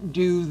doesn't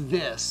do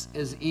this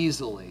as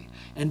easily.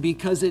 And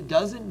because it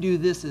doesn't do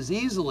this as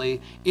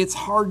easily, it's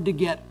hard to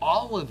get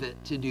all of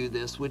it to do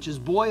this, which is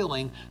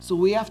boiling. So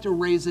we have to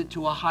raise it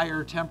to a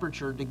higher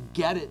temperature to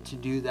get it to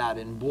do that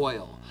and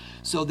boil.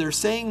 So they're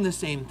saying the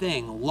same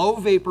thing. Low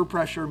vapor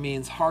pressure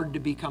means hard to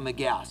become a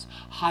gas.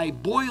 High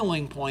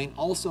boiling point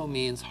also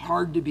means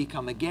hard to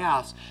become a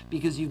gas,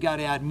 because you've got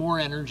to add more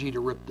energy to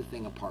rip the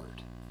thing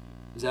apart.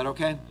 Is that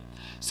okay?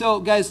 So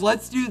guys,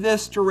 let's do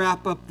this to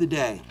wrap up the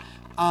day.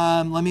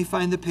 Let me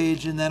find the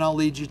page and then I'll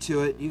lead you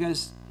to it. You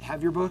guys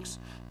have your books?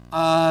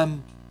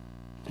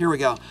 Here we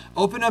go.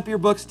 Open up your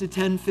books to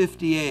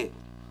 1058.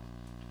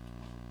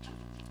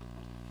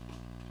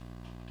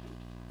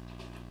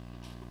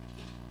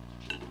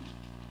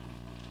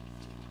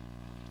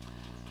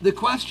 The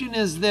question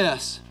is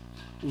this: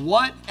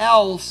 what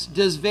else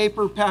does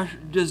vapor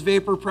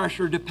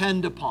pressure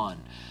depend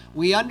upon?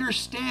 We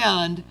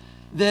understand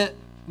that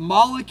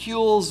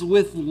molecules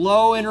with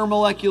low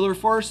intermolecular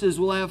forces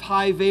will have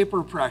high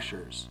vapor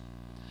pressures.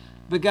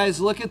 But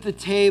guys, look at the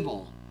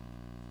table.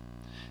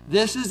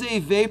 This is a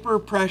vapor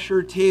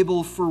pressure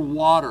table for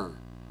water.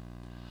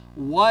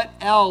 What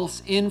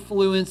else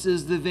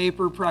influences the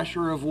vapor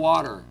pressure of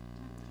water?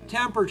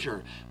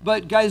 Temperature.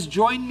 But guys,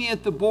 join me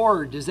at the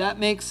board. Does that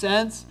make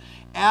sense?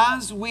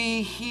 As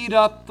we heat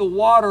up the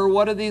water,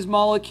 what do these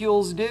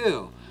molecules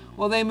do?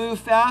 Well, they move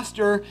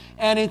faster,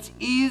 and it's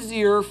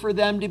easier for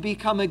them to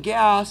become a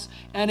gas,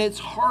 and it's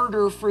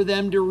harder for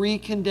them to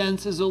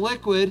recondense as a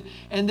liquid,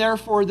 and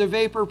therefore the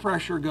vapor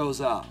pressure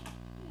goes up.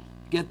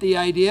 Get the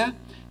idea?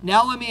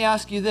 Now let me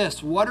ask you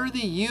this. What are the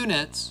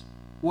units?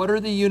 What are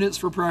the units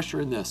for pressure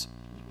in this?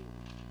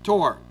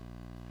 Torr,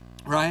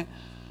 right?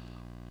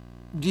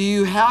 Do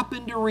you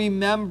happen to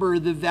remember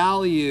the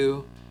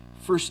value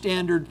for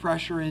standard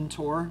pressure in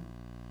torr?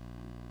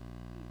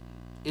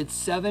 It's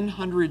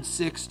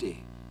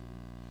 760.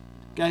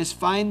 Guys,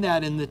 find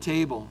that in the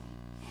table.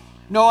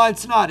 No,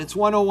 it's not. It's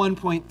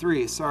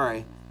 101.3.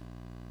 Sorry.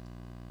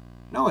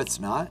 No, it's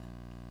not.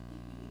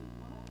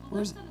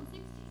 Where's?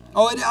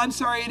 Oh, I'm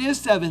sorry. It is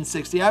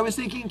 760. I was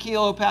thinking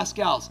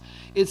kilopascals.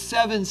 It's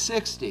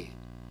 760.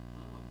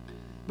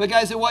 But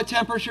guys, at what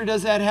temperature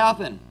does that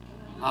happen?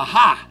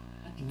 Aha!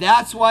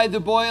 That's why the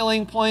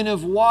boiling point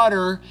of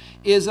water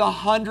is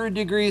 100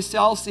 degrees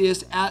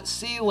Celsius at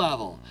sea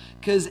level.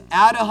 Because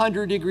at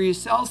 100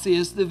 degrees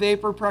Celsius, the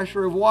vapor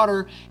pressure of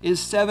water is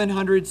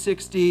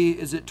 760,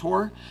 is it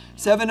torr?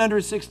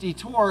 760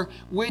 torr,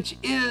 which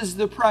is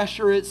the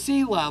pressure at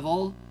sea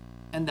level.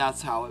 And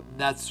that's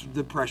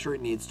the pressure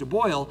it needs to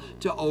boil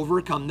to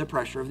overcome the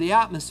pressure of the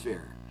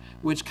atmosphere,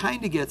 which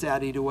kind of gets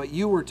added to what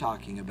you were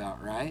talking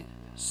about, right?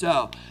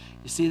 So,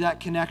 you see that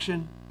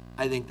connection?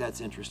 I think that's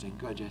interesting.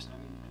 Go ahead, Jason.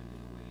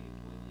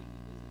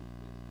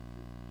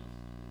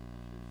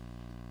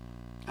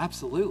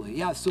 Absolutely,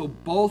 yeah. So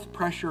both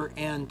pressure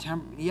and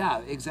yeah,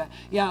 exactly.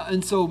 Yeah,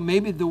 and so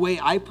maybe the way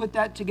I put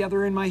that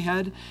together in my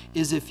head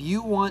is, if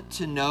you want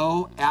to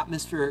know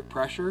atmospheric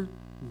pressure,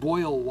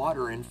 boil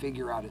water and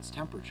figure out its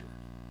temperature.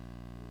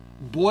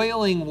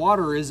 Boiling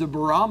water is a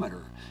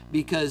barometer,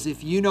 because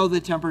if you know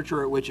the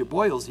temperature at which it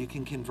boils, you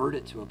can convert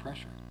it to a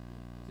pressure.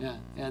 Yeah,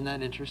 isn't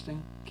that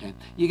interesting? Okay,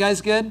 you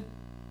guys good?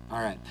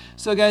 All right,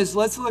 so guys,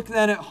 let's look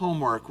then at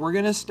homework. We're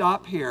going to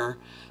stop here,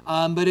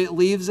 but it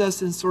leaves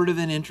us in sort of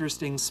an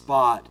interesting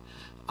spot.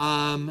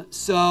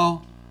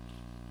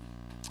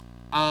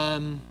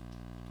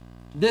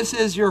 This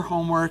is your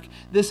homework.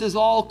 This is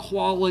all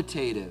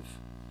qualitative.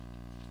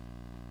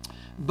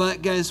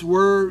 But guys,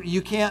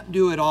 you can't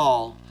do it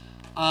all.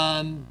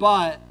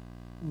 But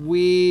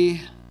you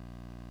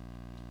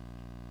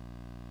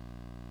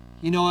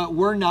know what,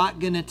 we're not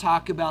going to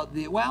talk about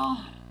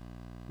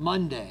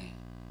Monday.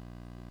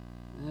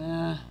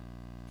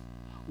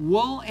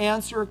 We'll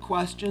answer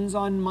questions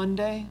on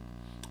Monday,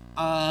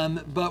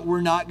 but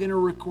we're not going to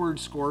record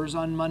scores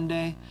on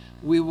Monday.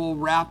 We will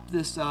wrap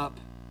this up,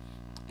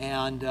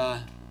 and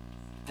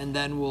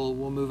then we'll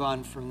move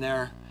on from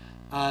there.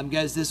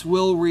 Guys, this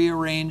will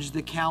rearrange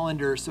the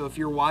calendar, so if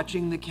you're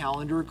watching the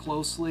calendar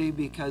closely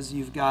because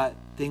you've got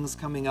things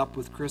coming up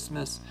with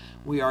Christmas,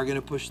 we are going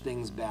to push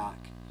things back.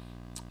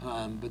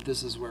 But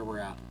this is where we're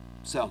at.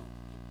 So,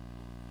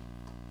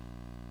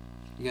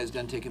 you guys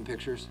done taking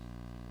pictures?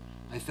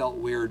 I felt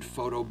weird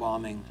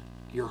photobombing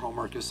your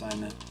homework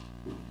assignment.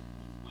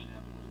 Might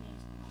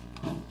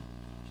happen next.